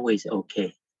is always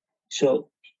okay. So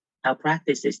our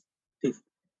practice is to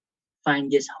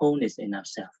find this wholeness in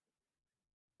ourselves.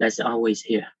 That's always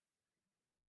here.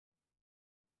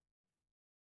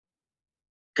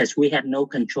 Because we have no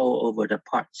control over the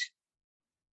parts.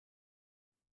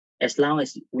 As long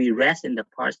as we rest in the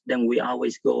parts, then we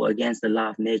always go against the law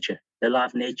of nature. The law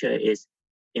of nature is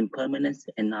impermanence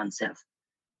and non-self.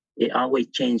 It always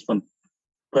changes from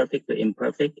perfect to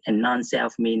imperfect, and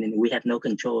non-self meaning we have no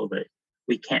control over it.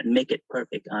 We can't make it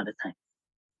perfect all the time.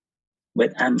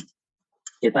 But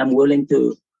if I'm willing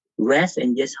to rest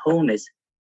in this wholeness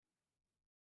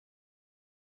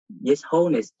is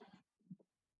always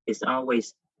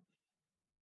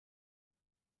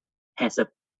has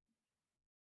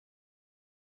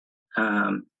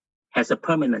a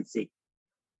permanency,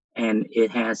 and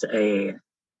it has a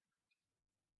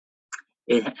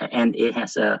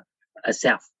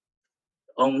self.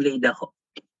 Only the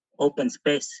open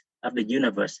space of the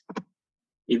universe.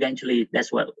 Eventually,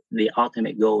 that's what the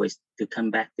ultimate goal is, to come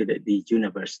back to the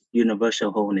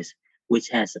universal wholeness, which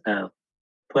has a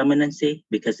permanency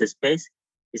because the space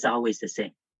is always the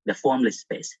same, the formless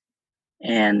space,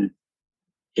 and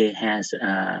it has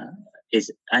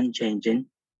is unchanging,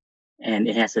 and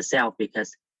it has a self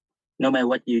because no matter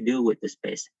what you do with the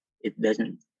space, it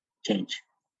doesn't change.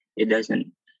 It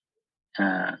doesn't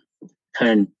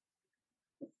turn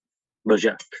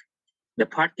berserk. The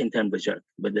part can turn berserk,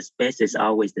 but the space is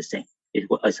always the same.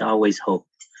 It's always whole.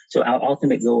 So our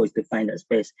ultimate goal is to find that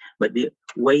space. But the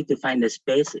way to find the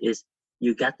space is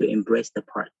you got to embrace the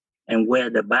part. And where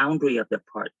the boundary of the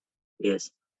part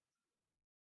is,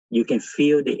 you can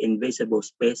feel the invisible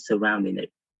space surrounding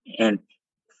it. And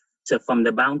so from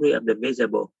the boundary of the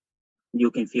visible,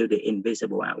 you can feel the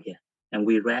invisible out here. And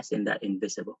we rest in that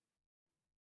invisible.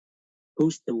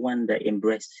 Who's the one that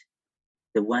embraces?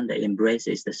 The one that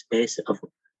embraces the space of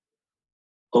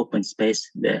open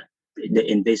space, the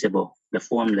invisible, the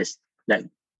formless, that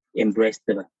embrace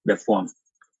the form.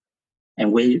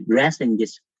 And we rest in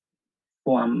this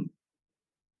form.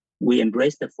 We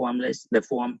embrace the formless, the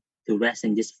form, to rest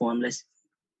in this formless.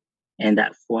 And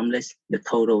that formless, the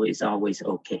total is always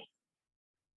okay.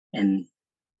 And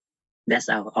that's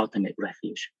our ultimate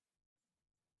refuge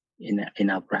in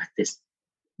our practice.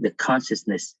 The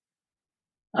consciousness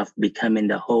of becoming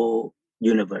the whole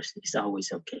universe is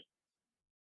always okay.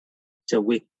 So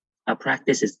our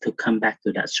practice is to come back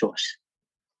to that source.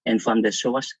 And from the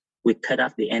source, we cut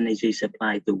off the energy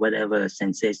supply to whatever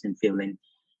sensation, feeling,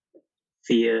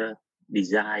 fear,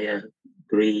 desire,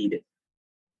 greed,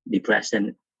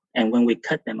 depression. And when we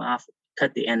cut them off,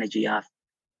 cut the energy off,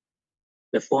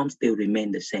 the form still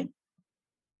remain the same.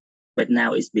 But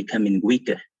now it's becoming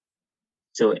weaker.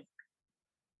 So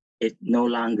it's no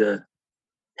longer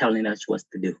telling us what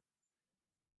to do.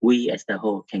 We as the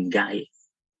whole can guide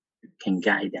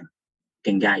them,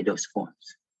 can guide those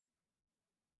forms.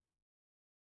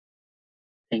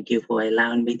 Thank you for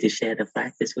allowing me to share the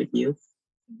practice with you.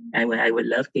 I would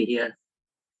love to hear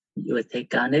your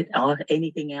take on it, or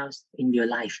anything else in your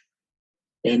life.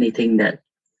 Anything that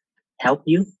helped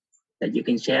you, that you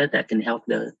can share, that can help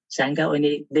the Sangha, or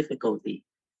any difficulty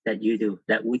that you do,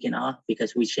 that we can all,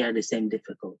 because we share the same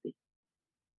difficulty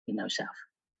in ourselves.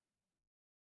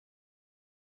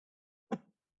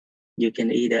 You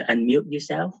can either unmute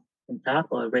yourself and talk,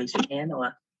 or raise your hand,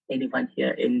 or anyone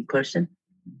here in person.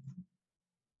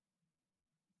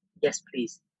 Yes,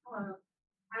 please. I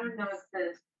don't know if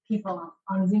the people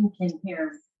on Zoom can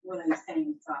hear what I'm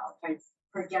saying, so I'll try to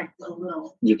project a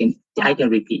little. You can. I can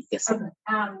repeat. Yes. Okay.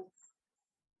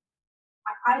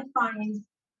 I find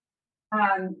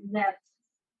that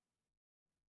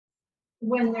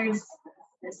when there's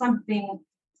something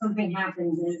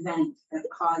happens, an event that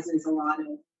causes a lot of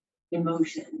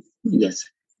emotions. Yes.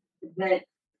 That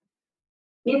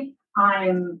if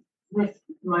I'm with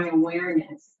my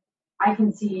awareness, I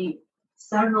can see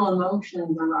several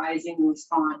emotions arising in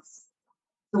response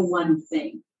to one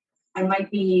thing. I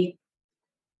might be,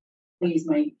 I'll use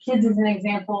my kids as an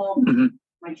example. Mm-hmm.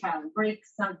 My child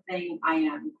breaks something. I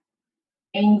am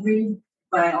angry,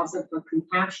 but I also feel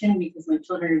compassion because my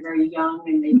children are very young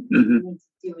and they Mm-hmm. need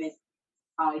to do it.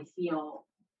 I feel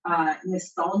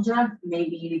nostalgia.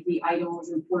 Maybe the item was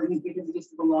important because it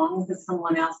used to belong to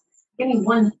someone else. Any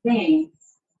one thing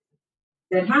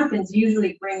that happens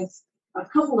usually brings a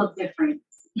couple of different,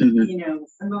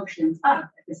 Mm-hmm. emotions up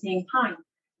at the same time.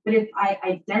 But if I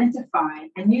identify,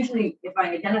 and usually if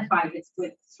I identify, it's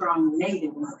with strong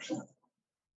negative emotions,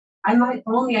 I might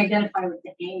only identify with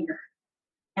the anger.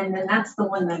 And then that's the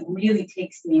one that really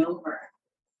takes me over.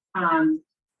 And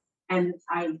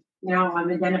I'm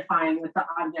identifying with the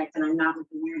object and I'm not with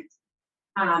the awareness.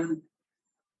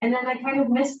 And then I kind of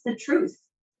miss the truth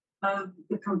of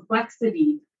the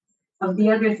complexity of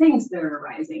the other things that are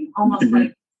arising. Almost Mm-hmm.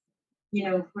 like,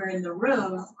 if we're in the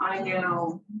room,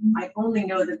 I only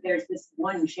know that there's this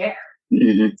one chair.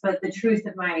 Mm-hmm. But the truth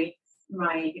of my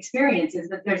experience is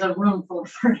that there's a room full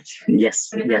of furniture. Yes.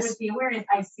 But if Yes. I'm with the awareness,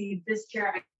 I see this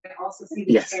chair. I also see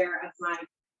the Yes. chair of my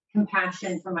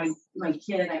compassion for my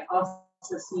kid. I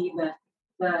also see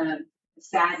the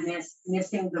sadness,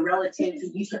 missing the relative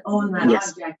who used to own that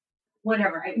Yes. object.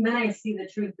 whatever. And then I see the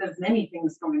truth of many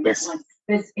things going Yes. on.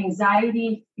 There's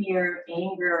anxiety, fear,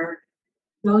 anger.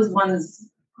 Those ones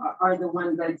are the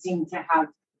ones that seem to have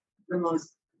the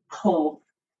most pull,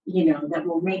 that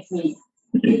will make me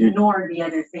ignore the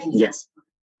other things. Yes.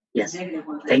 Yes. Negative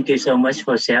ones. Thank you so much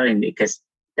for sharing, because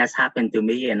that's happened to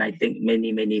me, and I think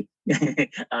many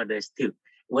others too.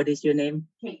 What is your name?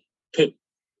 Kate. Kate.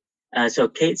 So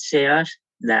Kate shares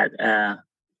that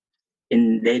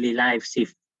in daily life,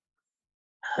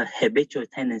 her habitual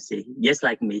tendency, just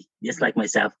like me, just like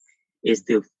myself, is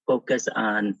to focus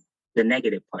on the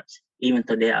negative parts, even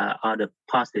though there are other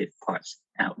positive parts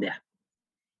out there.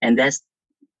 And that's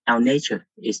our nature,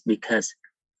 is because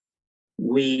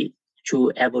we,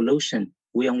 through evolution,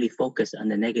 we only focus on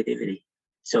the negativity.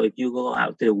 So if you go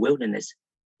out to the wilderness,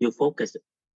 you focus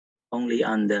only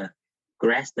on the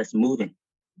grass that's moving,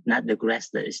 not the grass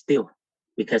that is still,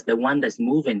 because the one that's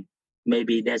moving,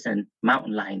 maybe there's a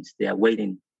mountain lions, they are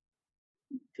waiting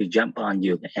to jump on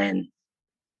you and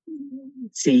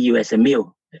see you as a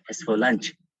meal, as for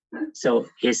lunch. So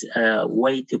it's a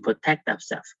way to protect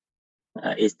ourselves,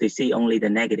 is to see only the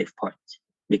negative parts,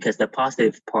 because the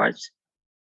positive parts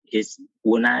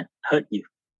will not hurt you.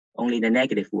 Only the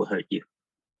negative will hurt you.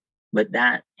 But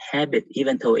that habit,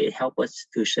 even though it helps us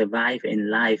to survive in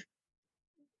life,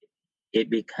 it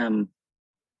becomes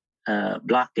a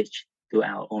blockage to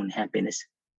our own happiness.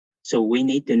 So we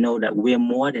need to know that we're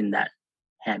more than that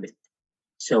habit.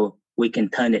 So we can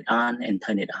turn it on and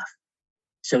turn it off.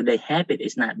 So the habit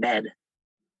is not bad.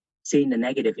 Seeing the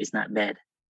negative is not bad.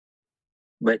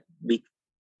 But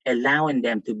allowing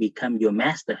them to become your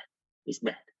master is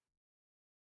bad.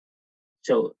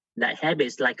 So that habit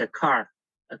is like a car.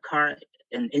 A car,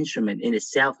 an instrument in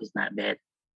itself is not bad.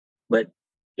 But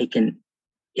it can,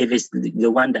 if it's the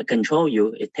one that controls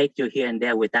you, it takes you here and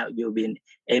there without you being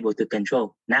able to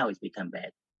control. Now it's become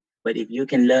bad. But if you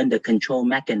can learn the control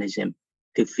mechanism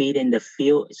to feed in the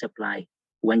fuel supply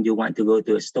when you want to go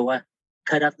to a store,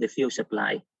 cut off the fuel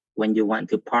supply when you want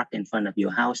to park in front of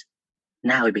your house,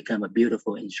 now it becomes a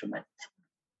beautiful instrument.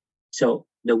 So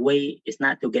the way is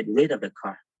not to get rid of the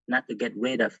car, not to get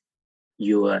rid of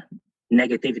your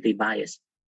negativity bias,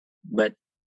 but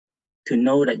to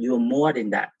know that you're more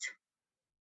than that.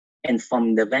 And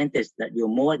from the vantage that you're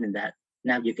more than that,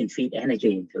 now you can feed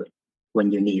energy into it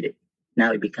when you need it.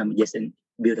 Now it becomes just a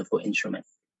beautiful instrument.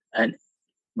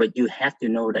 But you have to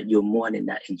know that you're more than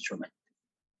that instrument.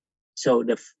 So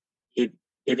if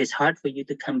it's hard for you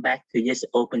to come back to just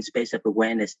open space of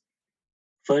awareness,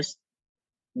 first,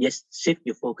 just shift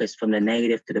your focus from the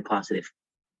negative to the positive.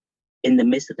 In the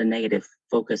midst of the negative,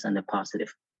 focus on the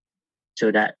positive,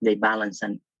 so that they balance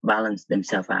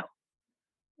themselves out.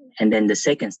 And then the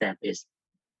second step is,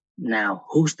 now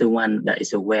who's the one that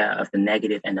is aware of the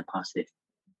negative and the positive,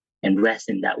 and rest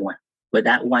in that one. But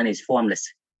that one is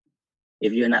formless.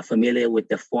 If you're not familiar with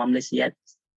the formless yet,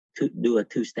 to do a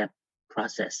two-step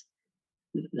process,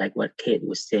 like what Kate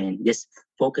was saying, just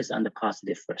focus on the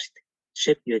positive first.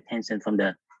 Shift your attention from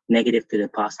the negative to the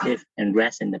positive and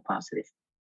rest in the positive.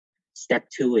 Step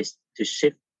 2 is to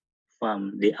shift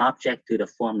from the object to the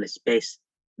formless space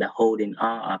that holding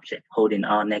all object, holding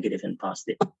all negative and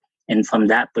positive. And from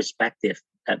that perspective,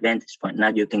 that vantage point, now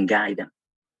you can guide them,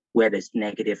 whether it's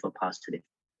negative or positive.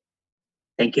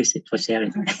 Thank you for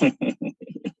sharing.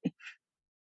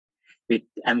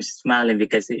 I'm smiling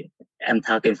because I'm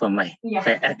talking from my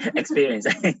experience.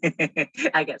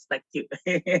 I got stuck too.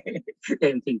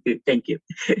 Thank you.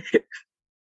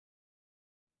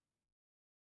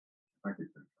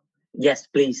 Yes,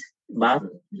 please, Bob.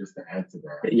 Just to add to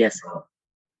that. Yes.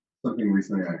 Something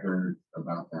recently I heard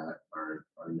about that, our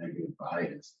negative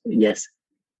bias. Yes.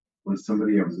 Was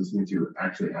somebody I was listening to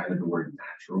actually added the word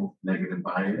natural negative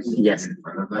bias yes. in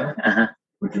front of that,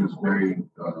 which was very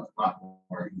a lot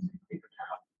more easy to think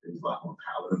about. It was a lot more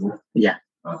palatable. Yeah.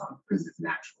 Because it's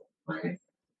natural, right?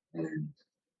 And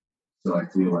so I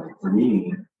feel like for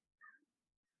me,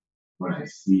 when I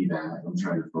see that, I'm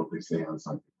trying to focus, say, on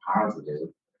something positive.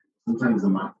 Sometimes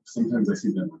I see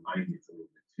that my mind gets a little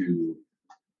bit too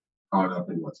caught up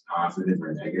in what's positive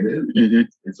or negative. Mm-hmm.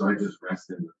 And so I just rest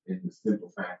in the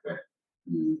simple fact that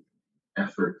the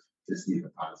effort to see the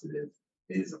positive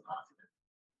is a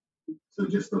positive. So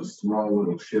just those small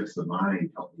little shifts of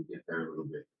mind help me get there a little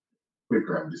bit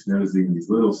quicker. I'm just noticing these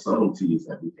little subtleties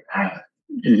that we can add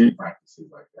to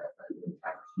practices like that really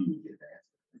have a huge advance.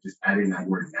 Just adding that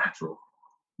word natural,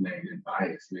 negative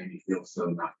bias, made me feel so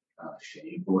not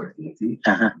shameful or guilty.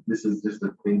 This is just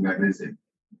a thing that isn't.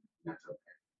 That's okay.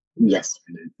 Yes.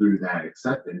 And then through that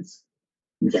acceptance,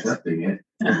 accepting it,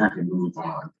 we can move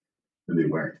on to the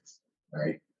awareness,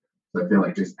 right? So I feel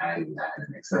like just adding that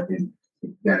and accepting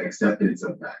that acceptance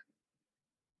of that.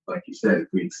 Like you said, if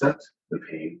we accept the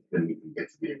pain, then we can get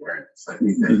to the awareness. I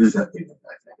think that accepting of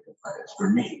that negative bias for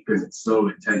me, because it's so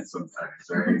intense sometimes,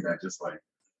 right? That just like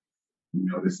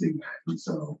noticing that. And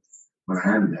so when I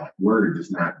have that word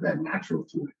is not that natural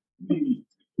to it. Maybe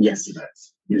Yes.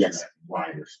 That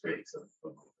wider space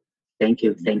of Thank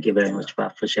you very much,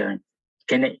 Bob, for sharing.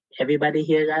 Can everybody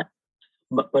hear that?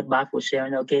 But Bob was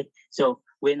sharing, okay? So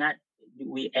we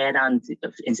add on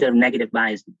instead of negative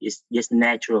bias, it's just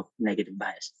natural negative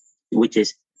bias, which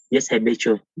is just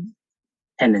habitual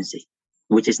tendency,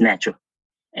 which is natural.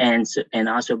 And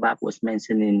also Bob was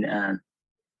mentioning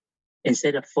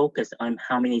instead of focus on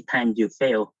how many times you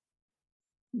fail,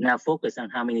 now focus on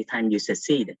how many times you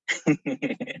succeed.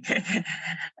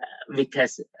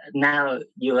 Because now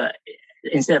you are,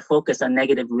 instead of focus on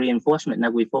negative reinforcement, now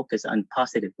we focus on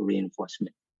positive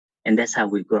reinforcement. And that's how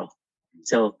we grow.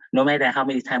 So no matter how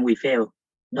many times we fail,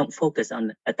 don't focus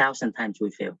on 1,000 times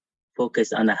we fail.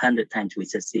 Focus on 100 times we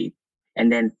succeed. And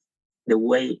then the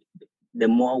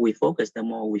more we focus, the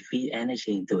more we feed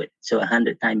energy into it. So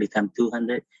 100 times become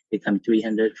 200, become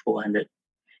 300, 400.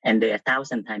 And the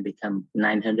 1,000 times become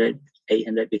 900,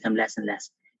 800, become less and less.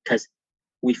 Because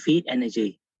we feed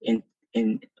energy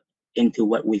into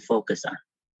what we focus on.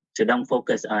 So don't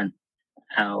focus on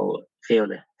our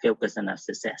failure, focus on our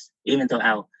success, even though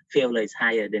our failure is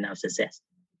higher than our success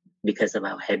because of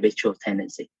our habitual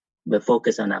tendency. But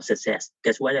focus on our success,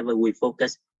 because whatever we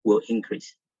focus will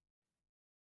increase.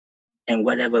 And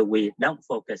whatever we don't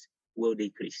focus will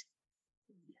decrease.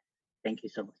 Thank you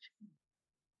so much.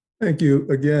 Thank you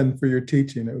again for your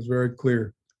teaching. It was very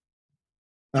clear.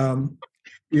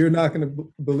 You're not going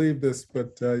to believe this,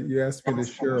 but you asked me to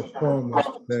share a poem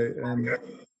yesterday, and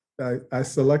I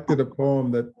selected a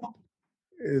poem that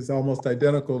is almost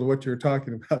identical to what you're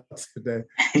talking about today.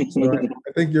 So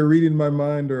I think you're reading my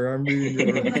mind, or I'm reading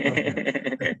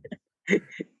yours.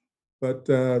 But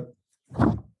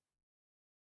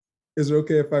is it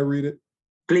okay if I read it?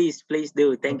 Please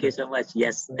do. Thank you so much.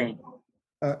 Yes, thank you.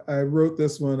 I wrote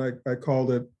this one, I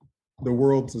called it The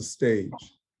World's a Stage.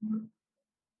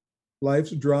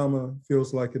 Life's drama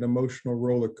feels like an emotional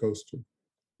roller coaster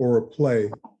or a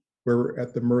play where we're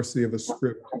at the mercy of a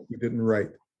script we didn't write.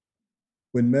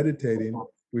 When meditating,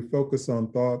 we focus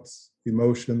on thoughts,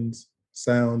 emotions,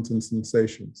 sounds, and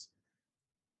sensations.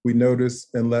 We notice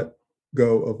and let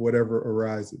go of whatever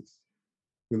arises.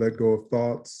 We let go of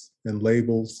thoughts and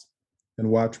labels and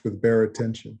watch with bare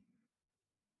attention.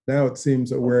 Now it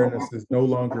seems awareness is no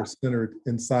longer centered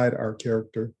inside our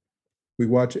character. We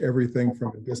watch everything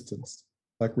from a distance,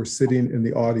 like we're sitting in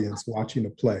the audience watching a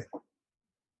play.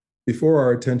 Before,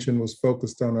 our attention was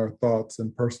focused on our thoughts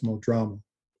and personal drama,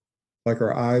 like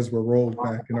our eyes were rolled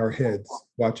back in our heads,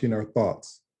 watching our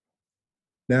thoughts.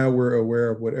 Now we're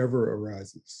aware of whatever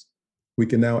arises. We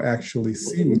can now actually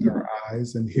see with our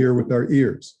eyes and hear with our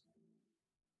ears.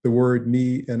 The word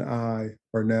me and I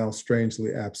are now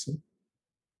strangely absent.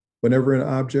 Wherever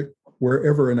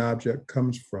an object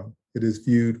comes from, it is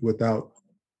viewed without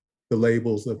the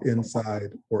labels of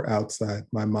inside or outside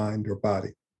my mind or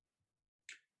body.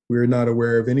 We are not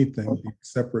aware of anything being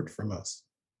separate from us.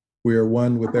 We are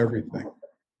one with everything.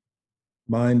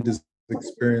 Mind is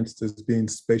experienced as being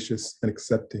spacious and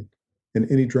accepting,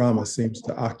 and any drama seems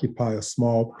to occupy a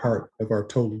small part of our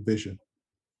total vision.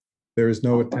 There is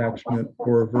no attachment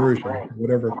or aversion to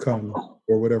whatever comes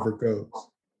or whatever goes.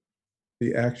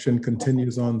 The action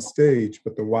continues on stage,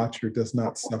 but the watcher does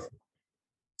not suffer.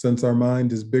 Since our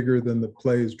mind is bigger than the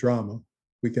play's drama,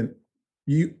 we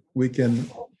can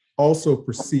also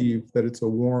perceive that it's a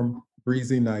warm,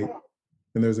 breezy night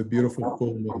and there's a beautiful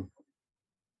full moon.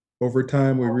 Over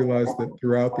time, we realize that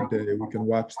throughout the day, we can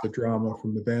watch the drama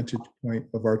from the vantage point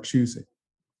of our choosing.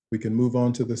 We can move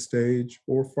onto the stage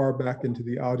or far back into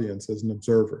the audience as an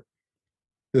observer.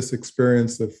 This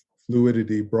experience of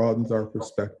fluidity broadens our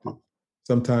perspective.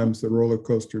 Sometimes the roller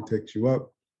coaster takes you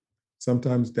up,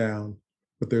 sometimes down,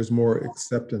 but there's more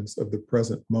acceptance of the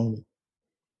present moment.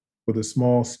 With a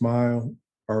small smile,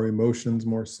 our emotions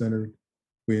more centered,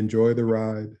 we enjoy the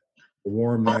ride, the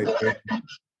warm night air,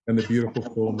 and the beautiful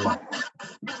full moon.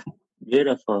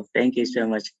 Beautiful. Thank you so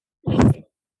much.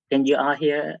 Can you all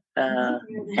hear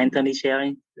Anthony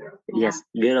sharing? Yes,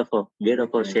 beautiful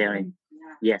sharing.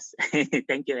 Yes,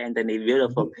 thank you, Anthony.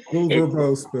 Beautiful. A little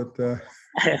verbose, but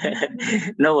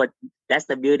no, that's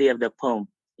the beauty of the poem.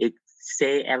 It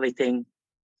say everything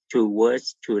through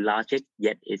words, through logic,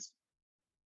 yet it's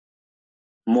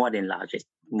more than logic,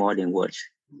 more than words.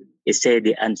 It say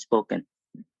the unspoken,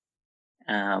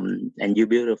 and you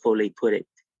beautifully put it.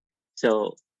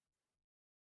 So,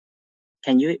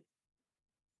 can you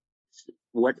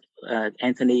what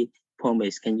Anthony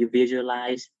promised. Can you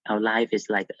visualize our life is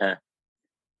like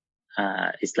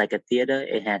it's like a theater.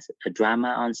 It has a drama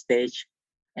on stage,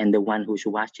 and the one who's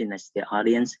watching is the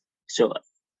audience. So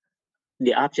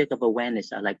the object of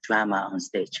awareness are like drama on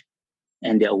stage,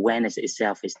 and the awareness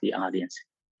itself is the audience.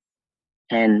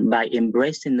 And by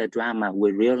embracing the drama,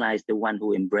 we realize the one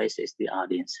who embraces the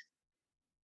audience.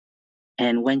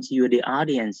 And once you're the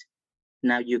audience,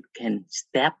 now you can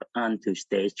step onto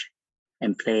stage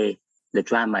and play the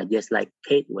drama, just like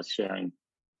Kate was sharing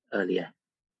earlier.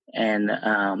 And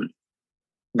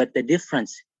but the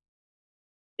difference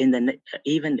in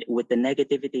even with the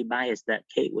negativity bias that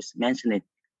Kate was mentioning,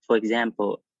 for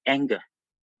example, anger.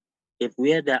 If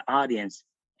we're the audience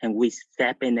and we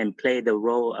step in and play the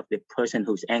role of the person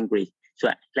who's angry, so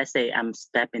let's say I'm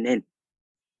stepping in,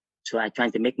 so I'm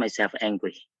trying to make myself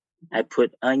angry. I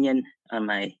put onion on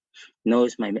my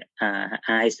nose, my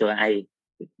eyes, so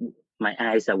my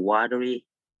eyes are watery,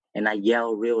 and I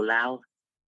yell real loud,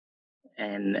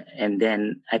 and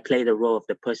then I play the role of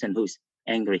the person who's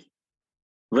angry.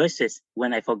 Versus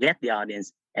when I forget the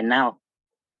audience, and now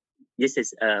this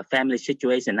is a family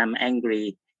situation, I'm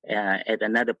angry at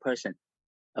another person,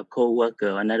 a co-worker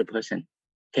or another person.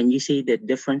 Can you see the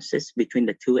differences between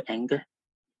the two anger?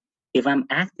 If I'm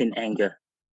acting anger,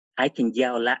 I can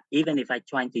yell loud, even if I'm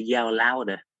trying to yell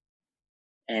louder,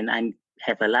 and I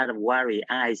have a lot of worry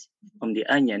eyes from the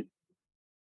onion,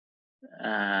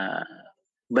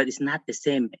 but it's not the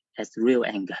same as real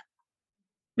anger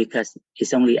because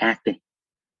it's only acting.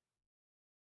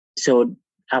 So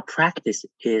our practice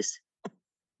is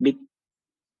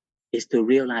to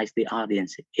realize the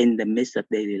audience in the midst of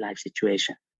daily life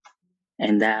situation,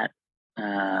 and that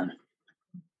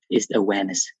is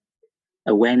awareness.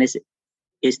 Awareness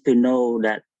is to know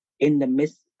that in the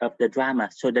midst of the drama,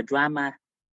 so the drama,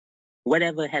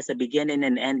 whatever has a beginning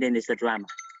and ending is a drama.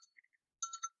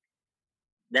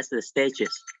 That's the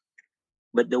stages.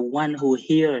 But the one who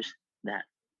hears that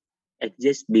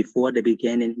exists before the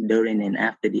beginning, during, and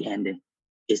after the ending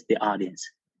is the audience.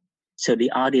 So the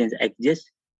audience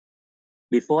exists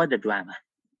before the drama,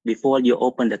 before you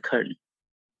open the curtain,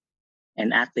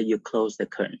 and after you close the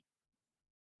curtain.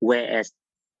 Whereas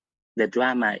the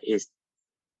drama is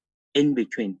in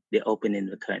between the opening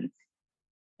of the curtain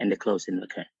and the closing of the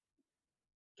curtain.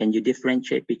 Can you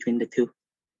differentiate between the two?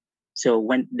 So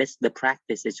when that's the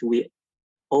practice, is we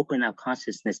open our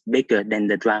consciousness bigger than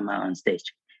the drama on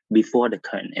stage, before the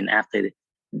curtain and after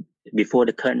before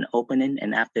the curtain opening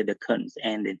and after the curtain's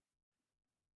ending.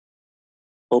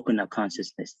 Open our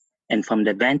consciousness, and from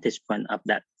the vantage point of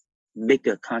that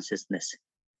bigger consciousness,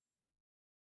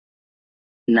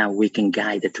 now we can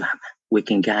guide the drama, we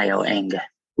can guide our anger,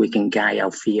 we can guide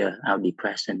our fear, our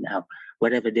depression, our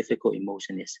whatever difficult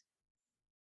emotion is.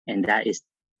 And that is,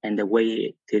 and the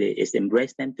way to is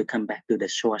embrace them, to come back to the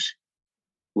source,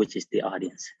 which is the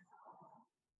audience.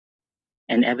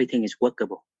 And everything is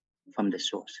workable from the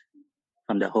source,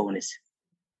 from the wholeness.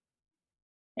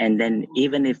 And then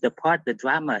even if the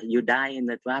drama, you die in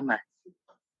the drama,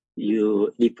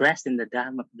 you depressed in the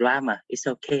drama, it's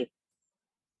okay.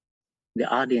 The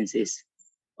audience is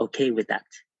okay with that,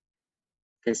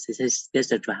 because this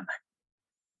is a drama.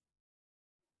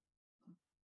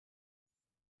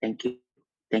 Thank you.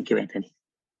 Thank you, Anthony.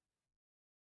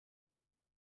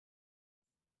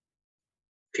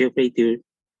 Feel free to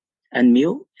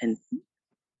unmute. And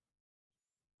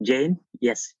Jane,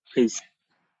 yes, please.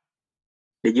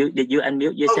 Did you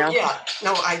unmute yourself? Oh, yeah.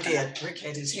 No, I did. Rick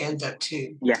had his hand up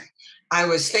too. Yeah. I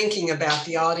was thinking about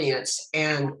the audience,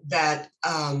 and that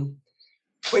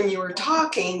when you were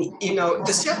talking,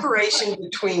 the separation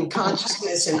between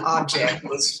consciousness and object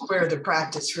was where the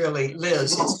practice really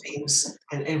lives, it seems,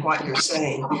 and what you're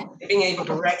saying, being able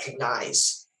to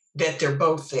recognize that they're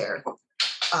both there,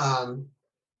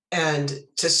 and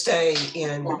to stay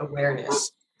in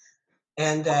awareness.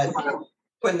 And that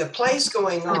when the play's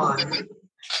going on,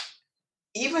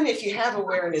 even if you have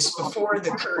awareness before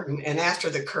the curtain and after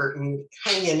the curtain,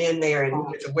 hanging in there and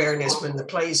with awareness when the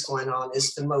play's going on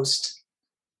is the most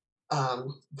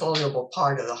vulnerable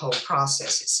part of the whole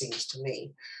process, it seems to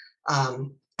me.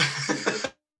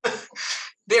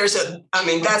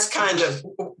 That's kind of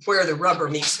where the rubber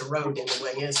meets the road in a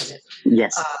way, isn't it?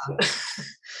 Yes.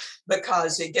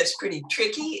 Because it gets pretty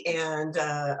tricky and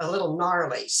a little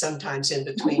gnarly sometimes in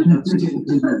between those two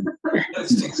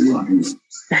parts.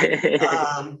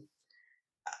 I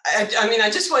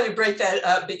just want to break that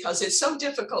up because it's so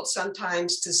difficult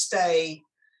sometimes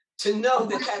to know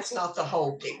that that's not the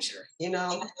whole picture,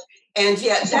 And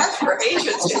yet that's where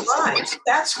agency lies.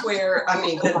 That's where, I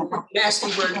mean, the nasty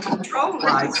word control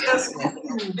lies, doesn't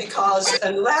it? Because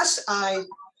unless I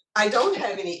don't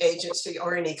have any agency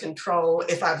or any control,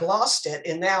 if I've lost it,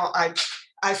 and now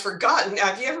I've forgotten.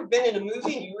 Have you ever been in a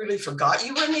movie and you really forgot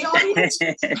you were in the audience?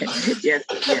 Yes,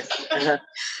 yes.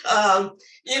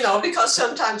 You know, because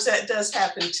sometimes that does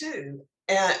happen too.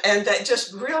 And that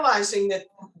just realizing that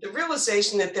the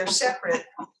realization that they're separate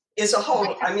is a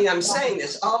whole, I mean, I'm saying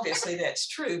this, obviously that's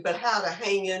true, but how to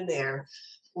hang in there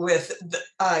with the,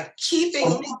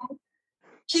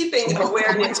 keeping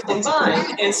awareness in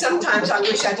mind. And sometimes I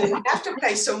wish I didn't have to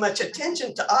pay so much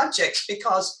attention to objects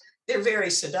because they're very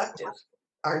seductive,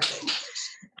 aren't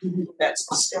they? That's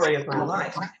the story of my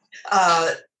life.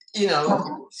 You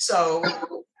know, so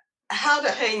how to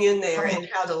hang in there and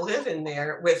how to live in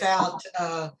there without,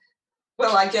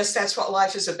 well, I guess that's what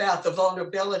life is about, the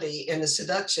vulnerability and the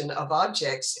seduction of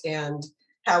objects and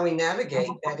how we navigate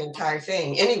that entire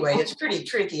thing. Anyway, it's pretty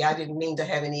tricky. I didn't mean to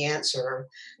have any answer or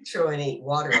throw any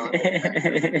water on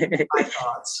it. My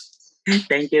thoughts.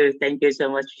 Thank you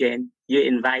so much, Jane. You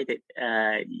invited,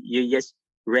 you just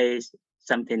raised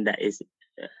something that is,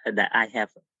 that I have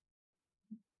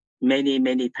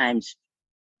many times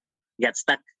get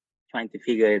stuck trying to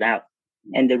figure it out.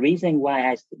 And the reason why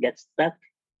I get stuck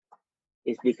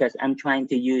is because I'm trying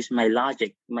to use my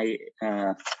logic, my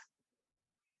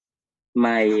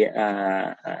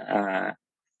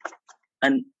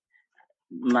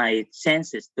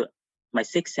senses, to my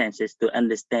six senses, to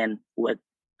understand what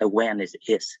awareness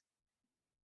is,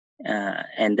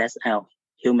 and that's our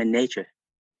human nature,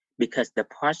 because the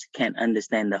parts can't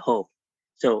understand the whole.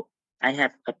 So I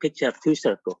have a picture of two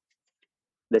circles,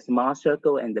 the small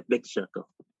circle and the big circle.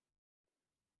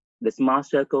 The small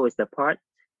circle is the part,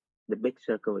 the big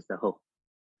circle is the whole.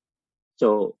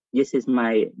 So this is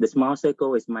the small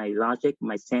circle is my logic,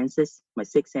 my senses, my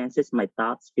six senses, my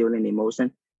thoughts, feeling,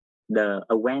 emotion. The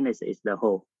awareness is the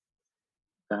whole,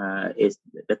 is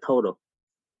the total.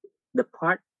 The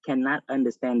part cannot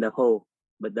understand the whole,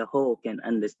 but the whole can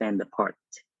understand the part.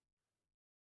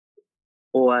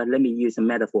 Or let me use a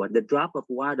metaphor. The drop of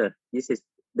water,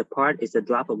 the part is a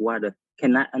drop of water,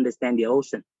 cannot understand the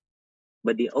ocean,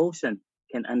 but the ocean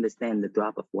can understand the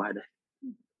drop of water.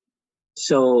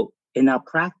 So in our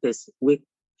practice,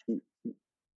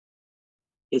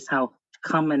 it's how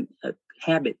common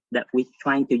habit that we're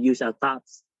trying to use our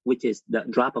thoughts, which is the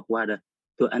drop of water,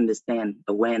 to understand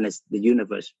awareness, the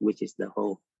universe, which is the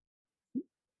whole.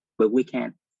 But we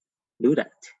can't do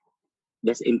that.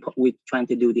 We're trying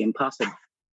to do the impossible,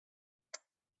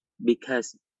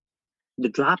 because the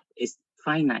drop is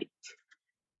finite.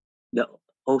 The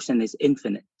ocean is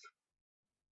infinite.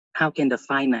 How can the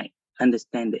finite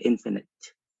understand the infinite?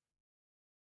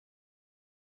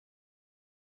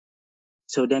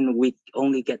 So then we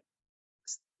only get,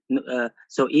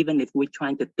 so even if we're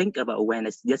trying to think about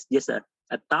awareness, just a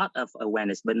thought of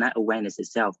awareness, but not awareness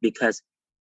itself, because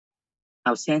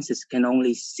our senses can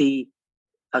only see,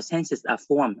 our senses are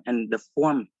form, and the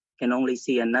form can only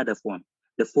see another form.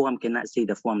 The form cannot see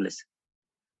the formless.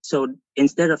 So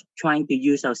instead of trying to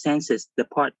use our senses, the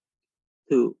part,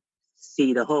 to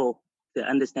see the whole, to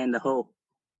understand the whole,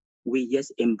 we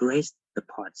just embrace the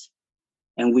parts.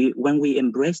 And when we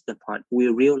embrace the part, we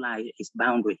realize its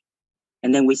boundary.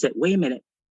 And then we said, wait a minute,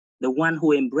 the one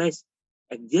who embraced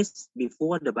exists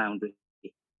before the boundary,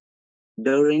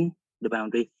 during the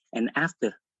boundary, and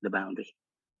after the boundary.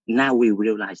 Now we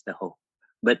realize the whole.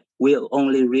 But we'll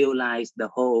only realize the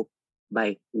whole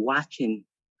by watching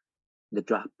the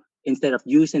drop. Instead of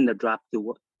using the drop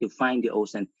to find the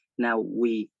ocean, now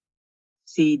we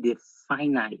see the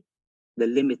finite, the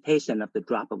limitation of the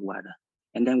drop of water.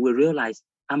 And then we realize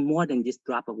I'm more than just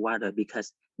drop of water,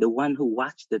 because the one who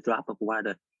watched the drop of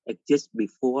water exists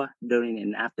before, during,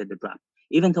 and after the drop.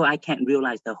 Even though I can't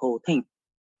realize the whole thing,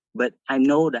 but I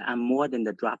know that I'm more than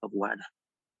the drop of water.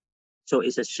 So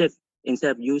it's a shift.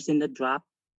 Instead of using the drop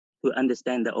to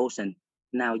understand the ocean,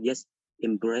 now just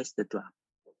embrace the drop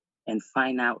and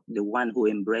find out the one who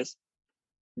embraced,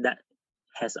 that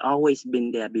has always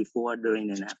been there before,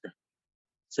 during, and after.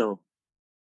 So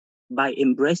by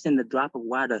embracing the drop of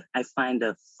water, I find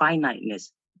the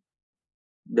finiteness,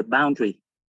 the boundary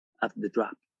of the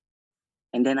drop.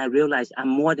 And then I realize I'm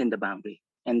more than the boundary.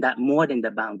 And that more than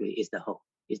the boundary is the whole,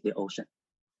 is the ocean.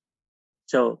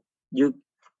 So you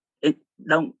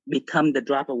don't become the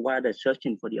drop of water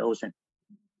searching for the ocean.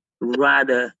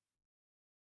 Rather,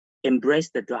 embrace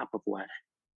the drop of water.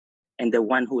 And the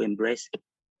one who embraced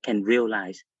can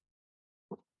realize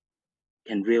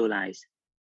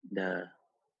the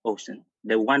ocean.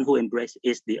 The one who embraced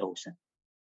is the ocean.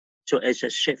 So it's a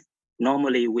shift.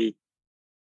 Normally we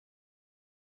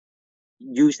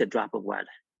use a drop of water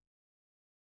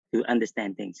to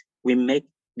understand things. We make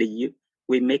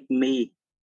me,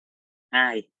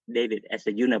 I, David, as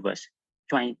a universe,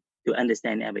 trying to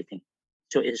understand everything.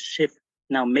 So it's shift.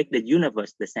 Now make the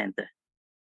universe the center.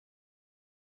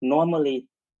 Normally,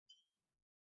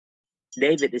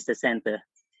 David is the center,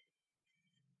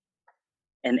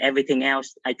 and everything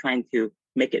else I trying to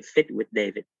make it fit with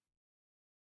David.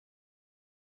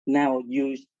 Now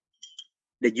use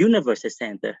the universe as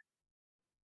center,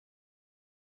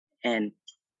 and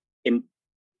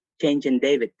changing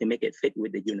David to make it fit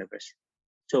with the universe.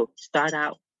 So start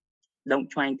out, don't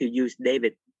trying to use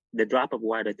David, the drop of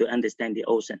water, to understand the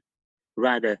ocean.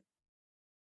 Rather,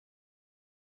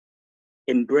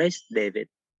 embrace David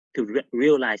to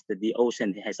realize that the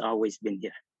ocean has always been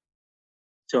here.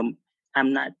 So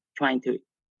I'm not trying to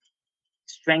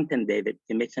strengthen David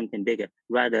to make something bigger.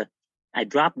 Rather, I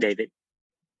drop David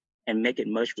and make it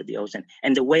merge with the ocean.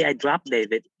 And the way I drop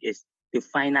David is to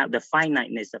find out the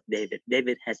finiteness of David.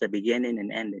 David has a beginning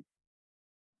and ending.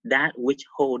 That which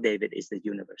hold David is the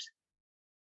universe.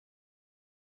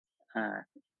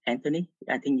 Anthony,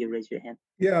 I think you raised your hand.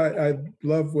 Yeah, I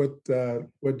love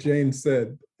what Jane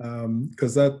said,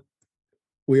 because that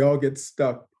we all get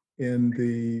stuck in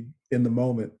the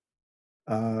moment.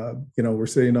 We're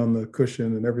sitting on the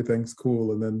cushion and everything's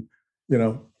cool, and then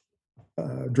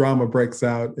drama breaks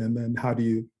out, and then how do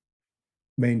you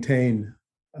maintain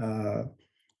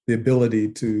the ability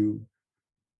to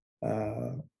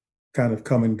kind of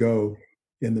come and go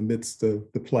in the midst of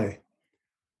the play?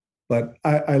 But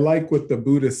I like what the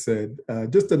Buddha said.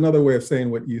 Just another way of saying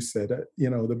what you said.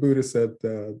 The Buddha said,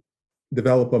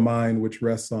 develop a mind which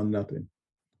rests on nothing.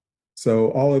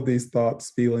 So all of these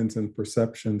thoughts, feelings, and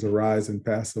perceptions arise and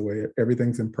pass away.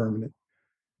 Everything's impermanent.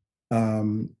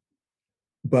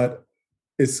 But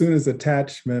as soon as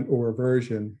attachment or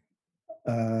aversion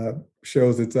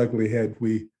shows its ugly head,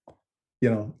 we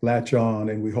latch on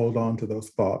and we hold on to those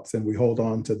thoughts, and we hold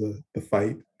on to the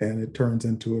fight, and it turns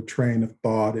into a train of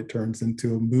thought. It turns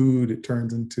into a mood. It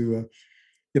turns into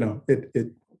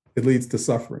it leads to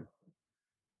suffering.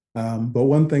 But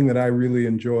one thing that I really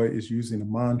enjoy is using a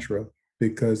mantra,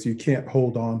 because you can't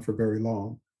hold on for very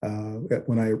long.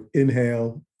 When I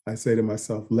inhale, I say to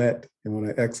myself, let, and when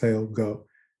I exhale, go.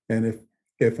 And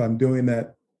if I'm doing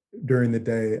that during the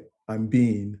day, I'm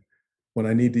being. When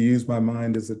I need to use my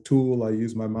mind as a tool, I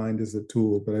use my mind as a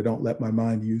tool, but I don't let my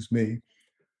mind use me.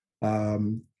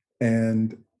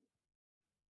 And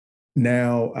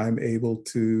now I'm able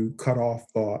to cut off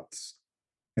thoughts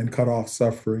and cut off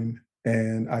suffering,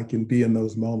 and I can be in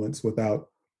those moments without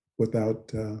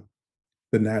the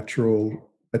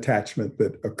natural attachment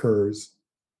that occurs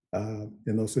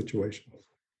in those situations.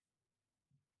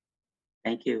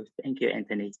 Thank you,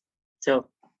 Anthony. So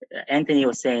Anthony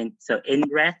was saying, so in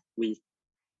breath, we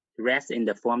rest in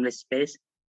the formless space.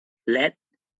 Let,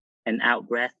 and out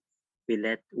breath, we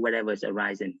let whatever is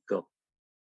arising go.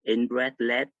 In breath,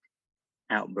 let,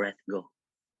 out breath, go.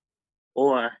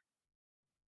 Or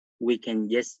we can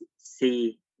just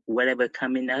see whatever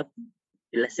coming up,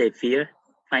 let's say fear,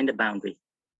 find the boundary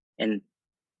and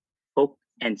hope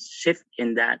and shift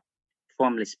in that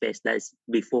formless space that is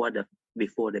before the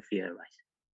fear arises.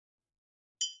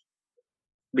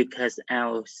 Because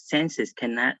our senses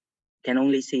can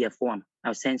only see a form.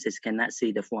 Our senses cannot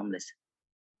see the formless.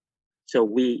 So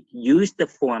we use the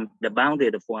form, the boundary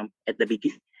of the form at the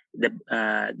beginning,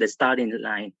 the starting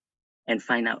line, and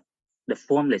find out the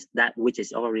formless, that which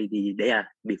is already there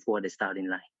before the starting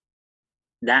line.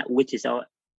 That which is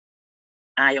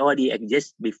I already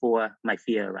exist before my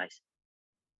fear arises.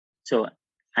 So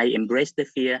I embrace the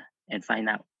fear and find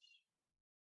out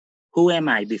who am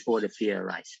I before the fear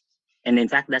arises. And in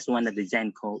fact, that's one of the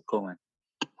Zen koan.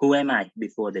 Who am I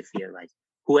before the fear arises?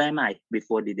 Who am I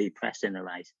before the depression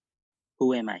arises?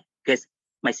 Who am I? Because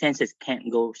my senses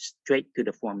can't go straight to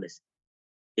the formless.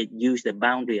 It uses the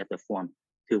boundary of the form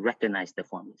to recognize the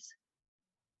formless.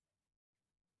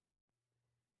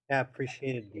 Yeah, I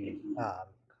appreciated the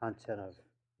content of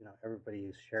everybody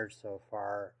who's shared so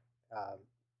far.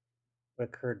 What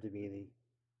occurred to me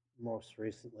most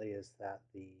recently is that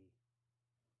the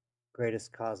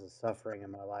greatest cause of suffering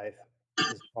in my life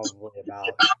is probably about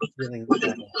feeling of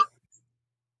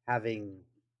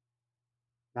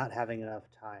not having enough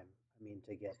time.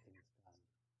 To get things done.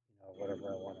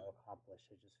 Whatever I want to accomplish,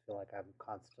 I just feel like I'm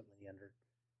constantly under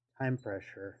time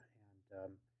pressure,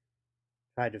 and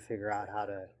tried to figure out how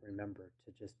to remember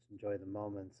to just enjoy the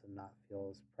moments and not feel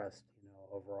as pressed,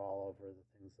 overall over the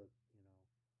things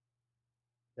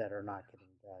that are not getting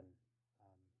done.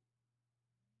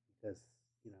 Because,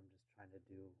 I'm just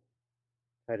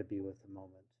trying to be with the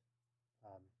moment.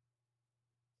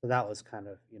 So that was kind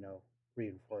of,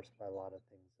 reinforced by a lot of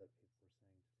things that people were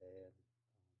saying today, and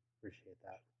appreciate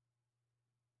that.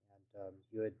 And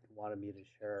you had wanted me to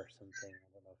share something. I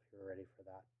don't know if you're ready for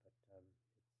that, but I'm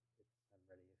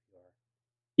ready if you are.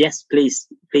 Yes,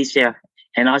 please share.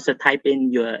 And also type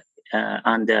in your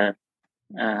on the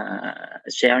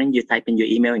sharing, you type in your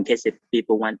email in case if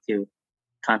people want to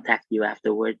contact you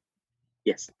afterward.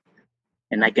 Yes.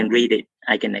 And I can read it.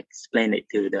 I can explain it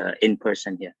to the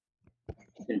in-person here,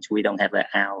 since we don't have an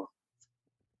hour.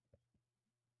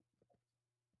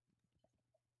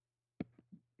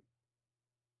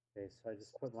 Okay, so I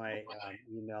just put my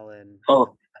email in.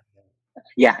 Oh,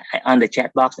 yeah, on the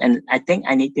chat box. And I think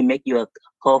I need to make you a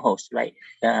co-host, right?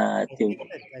 I think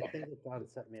that Don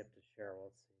set me up to share. We'll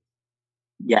see.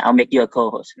 Yeah, I'll make you a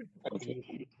co-host.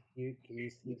 Okay. Can you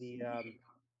see the?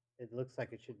 It looks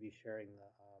like it should be sharing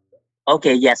the.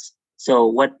 Okay. Yes. So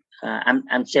what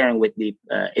I'm sharing with the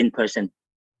in-person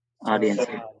audience.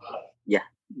 Yeah.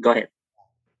 Go ahead.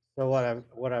 So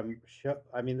what I'm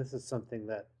I mean, this is something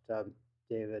that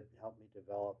David helped me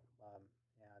develop, and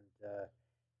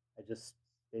I just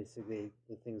basically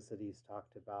the things that he's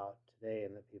talked about today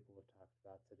and that people have talked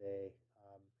about today,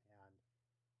 and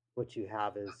what you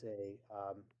have is a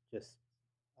just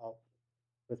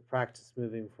with practice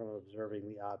moving from observing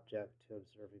the object to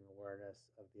observing awareness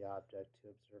of the object to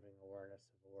observing awareness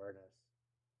of awareness.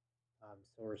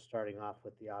 So we're starting off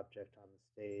with the object on the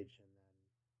stage, and then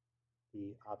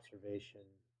the observation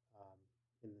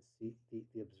in the seat,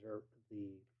 the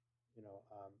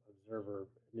observer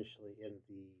initially in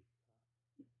the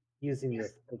using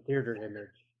the theater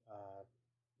image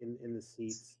in the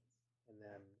seats, and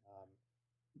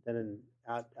then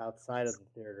outside of the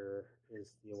theater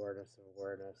is the awareness of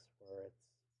awareness, where it's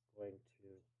going to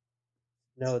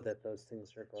know that those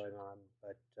things are going on,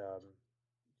 but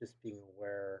just being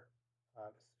aware,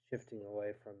 shifting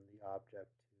away from the object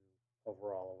to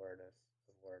overall awareness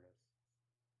of awareness.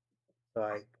 So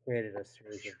I created a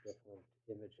series of different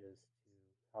images to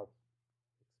help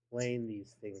explain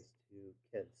these things to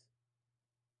kids.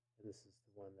 And this is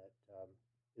the one that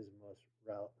is most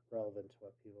relevant to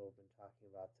what people have been talking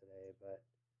about today. But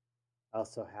I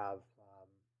also have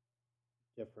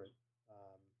different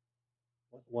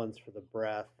ones for the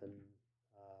breath and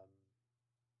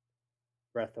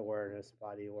breath awareness,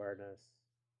 body awareness,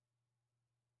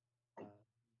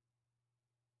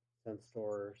 sense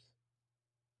doors,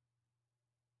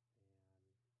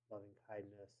 and loving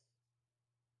kindness.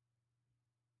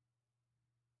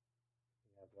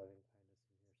 We have loving kindness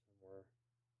in here somewhere.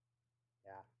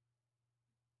 Yeah.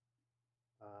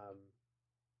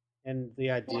 And the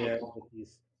idea with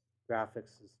these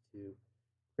graphics is to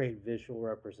create visual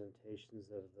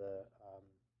representations of the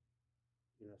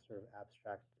sort of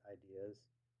abstract ideas,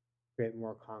 create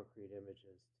more concrete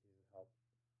images to help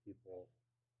people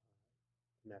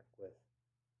connect with,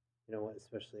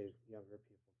 especially younger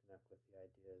people connect with the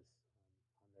ideas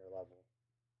on their level.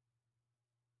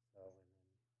 So, and then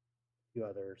a few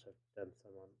others have done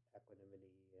some on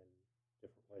equanimity and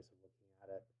different ways of looking at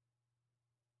it.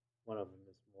 One of them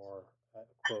is more a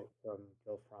quote from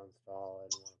Gil Fronsdal,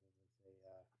 and one of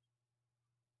them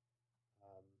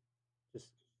is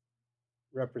just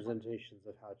representations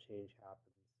of how change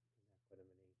happens in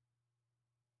equanimity.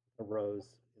 A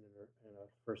rose in a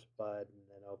first bud, and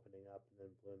then opening up, and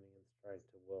then blooming and starting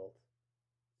to wilt.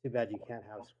 Too bad you can't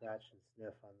have scratch and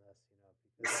sniff on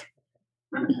this,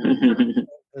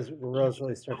 because the rose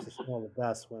really starts to smell the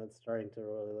best when it's starting to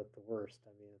really look the worst.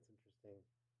 I mean, it's interesting.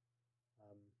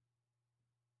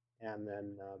 And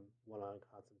then one on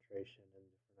concentration and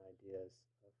different ideas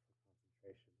for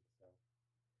concentration. So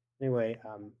anyway,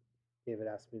 David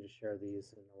asked me to share these,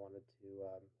 and I wanted to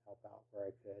help out where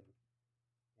I could.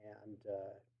 And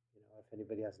if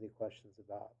anybody has any questions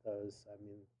about those, I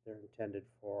mean, they're intended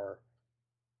for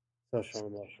social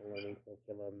and emotional learning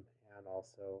curriculum, and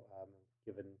also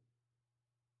given,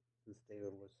 since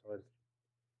David was so,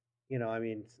 I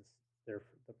mean, since they're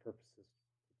the purposes to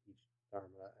teach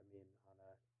Dharma, I mean, on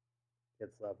a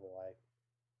kids level, I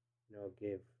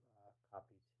gave a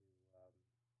copy to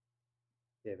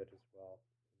David as well,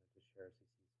 to share as he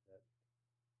sees fit.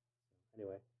 So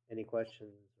anyway, any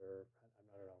questions, or I don't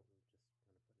know, I'm just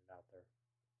kind of putting it out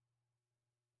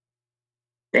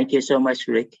there. Thank you so much,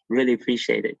 Rick. Really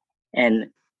appreciate it.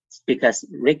 And because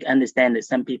Rick understands that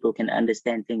some people can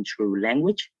understand things through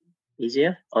language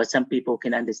easier, or some people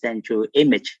can understand through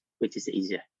image, which is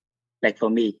easier. Like for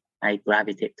me, I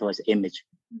gravitate towards image.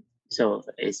 So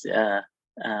it's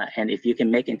and if you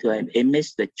can make into an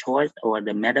image the chart or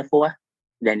the metaphor,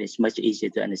 then it's much easier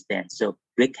to understand. So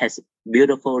Rick has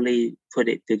beautifully put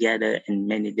it together in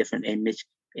many different images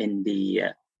in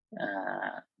the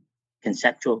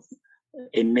conceptual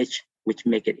image, which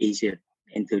make it easier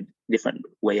into different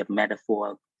way of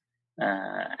metaphor,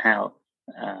 how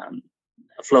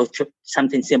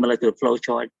something similar to a flow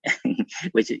chart,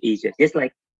 which is easier. Just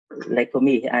like for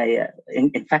me,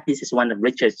 in fact, this is one of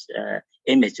Richard's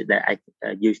image that I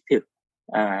use too.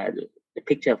 The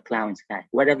picture of cloud and sky.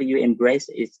 Whatever you embrace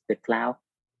is the cloud,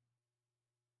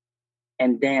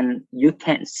 and then you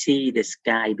can't see the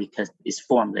sky because it's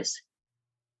formless.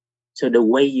 So the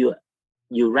way you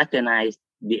recognize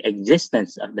the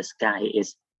existence of the sky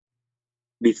is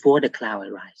before the cloud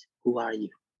arrives. Who are you?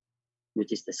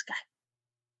 Which is the sky.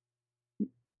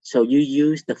 So you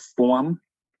use the form,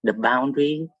 the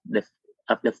boundary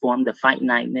of the form, the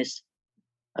finiteness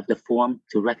of the form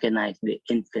to recognize the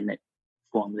infinite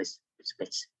formless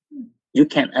space. You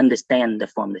can't understand the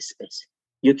formless space.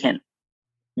 You can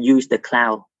use the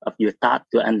cloud of your thought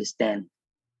to understand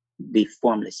the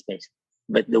formless space.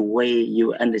 But the way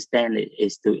you understand it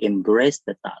is to embrace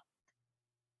the thought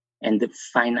and to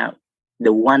find out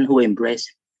the one who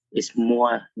embraces is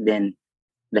more than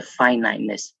the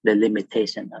finiteness, the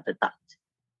limitation of the thought.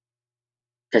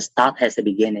 Because thought has a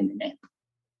beginning and end.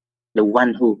 The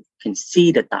one who can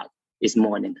see the thought is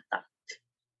more than the thought.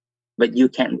 But you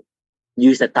can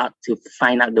use the thought to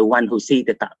find out the one who sees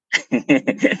the thought.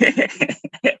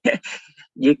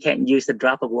 You can't use a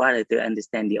drop of water to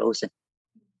understand the ocean.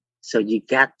 So you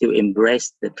got to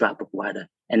embrace the drop of water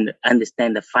and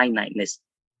understand the finiteness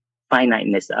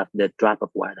of the drop of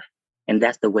water. And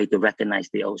that's the way to recognize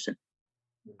the ocean.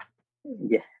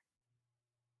 Yeah.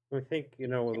 I think, the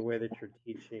way that you're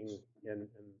teaching and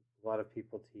a lot of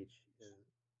people teach,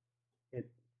 it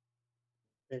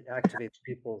activates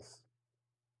people's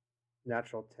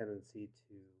natural tendency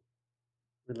to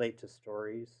relate to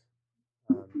stories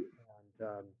and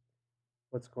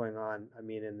what's going on. I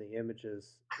mean, in the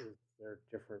images, there are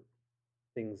different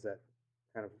things that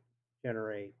kind of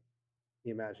generate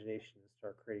the imagination to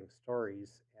start creating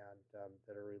stories and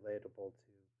that are relatable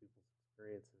to people's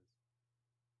experiences.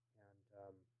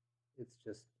 And it's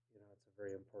just, it's a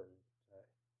very important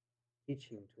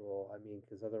teaching tool. I mean,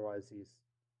 because otherwise these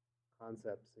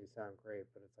concepts, they sound great,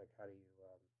 but it's like, how do you,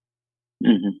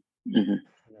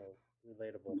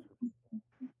 relatable for people?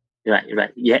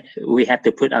 Right. Yeah, we have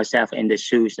to put ourselves in the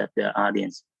shoes of the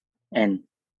audience and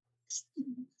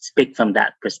speak from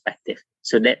that perspective.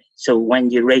 So when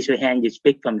you raise your hand, you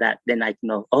speak from that, then I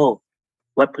know, oh,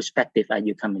 what perspective are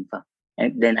you coming from?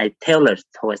 And then I tailor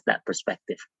towards that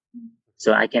perspective.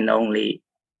 So I can only,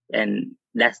 and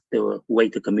that's the way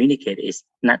to communicate, is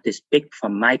not to speak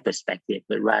from my perspective,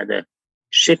 but rather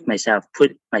shift myself,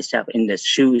 put myself in the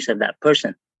shoes of that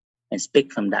person and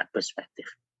speak from that perspective.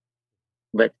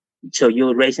 But so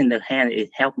you're raising the hand,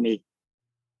 it helped me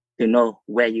to know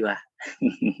where you are.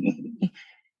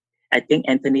 I think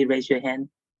Anthony raised your hand.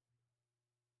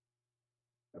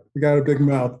 You got a big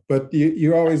mouth, but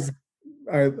you always,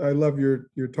 I love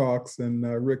your talks, and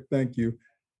Rick, thank you.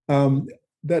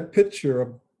 That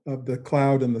picture of the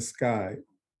cloud in the sky,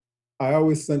 I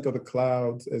always think of the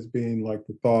clouds as being like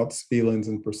the thoughts, feelings,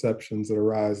 and perceptions that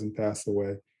arise and pass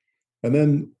away. And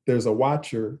then there's a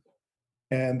watcher,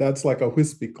 and that's like a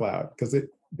wispy cloud, because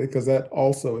that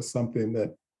also is something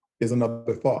that is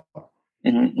another thought.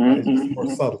 It's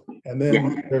more subtle. And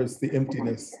then there's the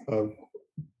emptiness of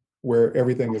where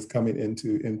everything is coming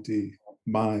into empty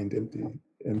mind,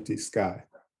 empty sky.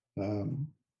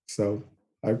 So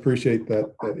I appreciate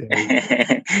that.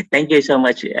 Thank you so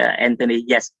much, Anthony.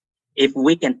 Yes, if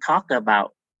we can talk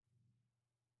about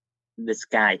the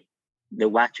sky, the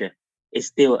watcher is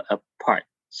still a part.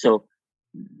 So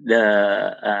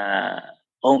the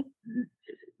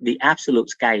absolute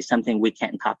sky is something we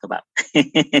can't talk about.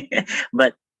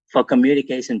 But for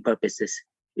communication purposes,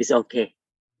 it's okay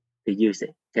to use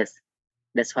it, because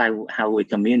that's how we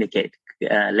communicate.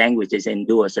 Language is in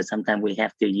dual, so sometimes we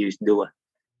have to use dual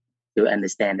to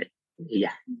understand it.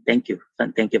 Yeah, thank you.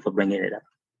 Thank you for bringing it up.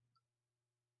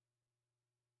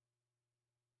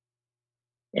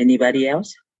 Anybody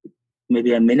else?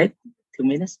 Maybe a minute, 2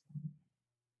 minutes?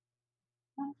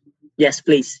 Yes,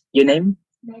 please. Your name?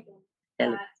 Megan.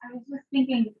 Hello. I was just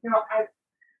thinking, I've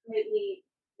lately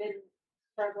been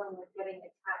struggling with getting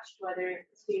attached, whether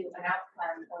to an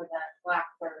outcome or that black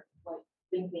or white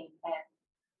thinking. And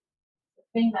the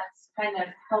thing that's kind of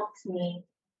helped me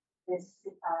is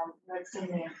noticing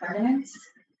the impermanence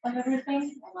of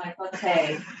everything. I'm like,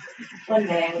 okay, one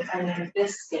day I'm in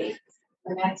this state,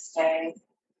 the next day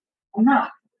I'm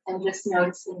not. And just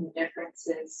noticing the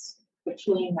differences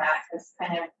between that has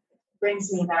kind of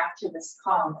brings me back to this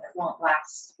calm that won't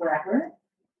last forever.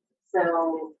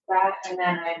 So that, and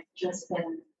then I've just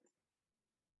been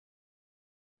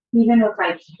even if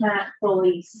I can't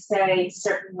fully say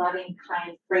certain loving,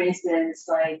 kind phrases,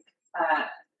 like,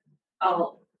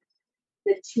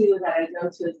 the two that I go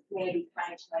to is may be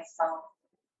kind to myself,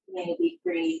 may be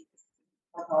free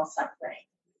of all suffering.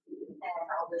 And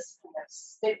I'll just kind of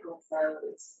stick with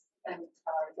those until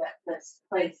I get this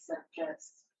place of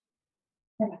just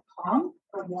kind of calm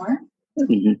or warm.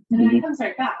 And then it comes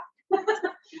right back.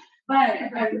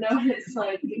 But I've noticed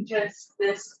like just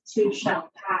this too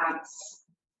shall pass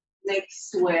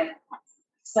mixed with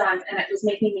some, and it was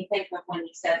making me think of when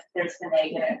you said there's the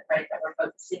negative, right, that we're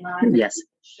focusing on. Yes.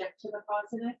 Shift to the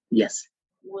positive. Yes.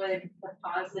 Would the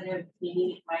positive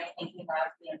be my thinking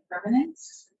of the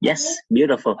impermanence? Yes.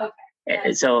 Beautiful.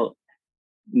 Okay. So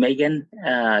Megan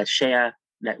share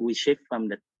that we shift from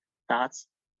the thoughts,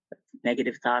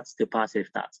 negative thoughts to positive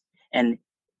thoughts. And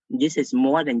this is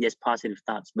more than just positive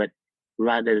thoughts, but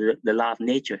rather the law of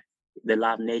nature. The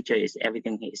law of nature is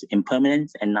everything is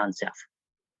impermanence and non-self,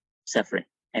 suffering.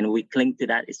 And we cling to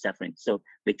that is suffering. So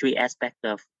the three aspects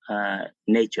of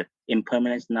nature,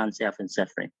 impermanence, non-self, and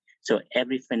suffering. So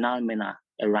every phenomena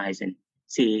arising,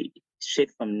 see,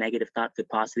 shift from negative thought to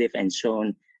positive and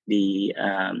shown the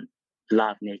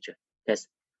law of nature. Because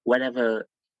whatever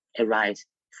arises,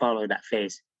 follow that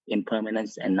phase,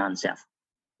 impermanence and non-self.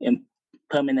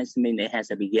 Impermanence means it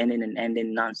has a beginning and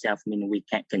ending. Non-self means we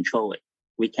can't control it.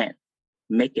 We can't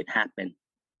make it happen.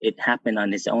 It happened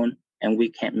on its own, and we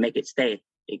can't make it stay.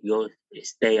 It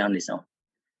stay on its own.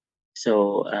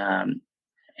 So,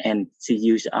 and to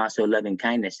use also loving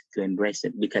kindness to embrace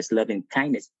it, because loving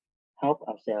kindness help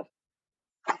ourselves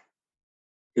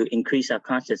to increase our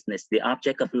consciousness. The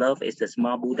object of love is the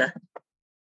small Buddha,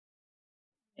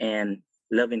 and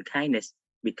loving kindness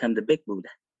become the big Buddha,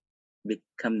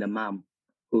 become the mom,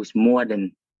 who's more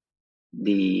than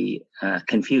the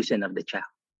confusion of the child.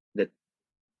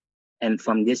 And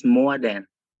from this more than,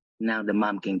 now the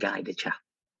mom can guide the child.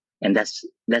 And that's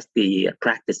the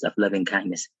practice of loving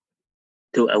kindness.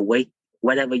 To awake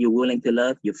whatever you're willing to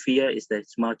love, your fear is the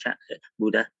small child,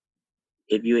 Buddha.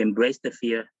 If you embrace the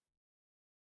fear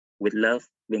with love,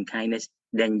 with kindness,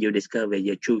 then you discover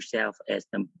your true self as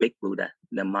the big Buddha,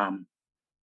 the mom.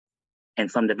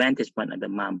 And from the vantage point of the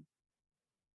mom,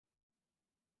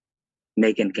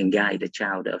 Megan can guide the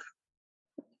child of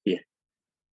fear.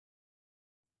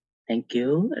 Thank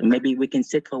you. Maybe we can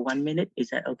sit for 1 minute. Is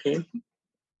that okay?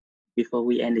 Before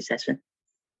we end the session.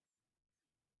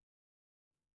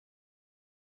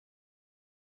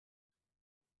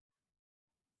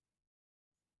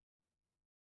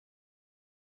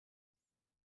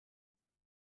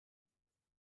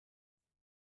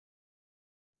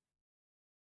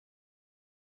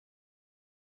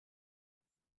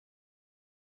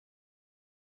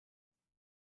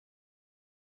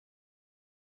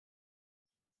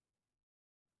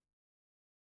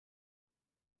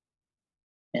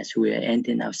 As we are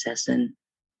ending our session,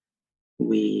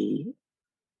 we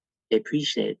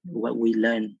appreciate what we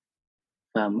learned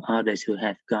from others who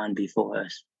have gone before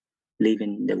us,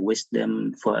 leaving the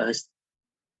wisdom for us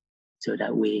so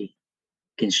that we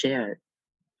can share it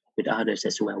with others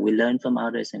as well. We learn from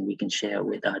others and we can share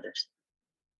with others.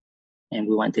 And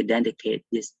we want to dedicate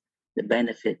the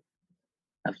benefit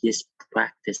of this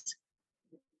practice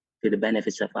to the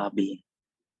benefits of our being.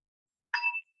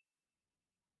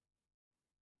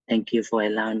 Thank you for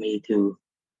allowing me to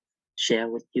share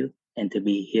with you and to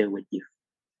be here with you.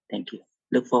 Thank you.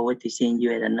 Look forward to seeing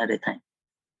you at another time.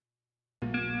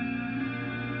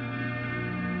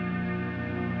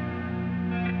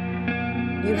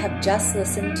 You have just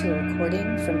listened to a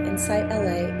recording from Insight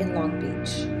LA in Long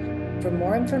Beach. For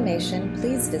more information,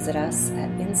 please visit us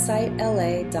at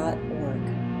insightla.org.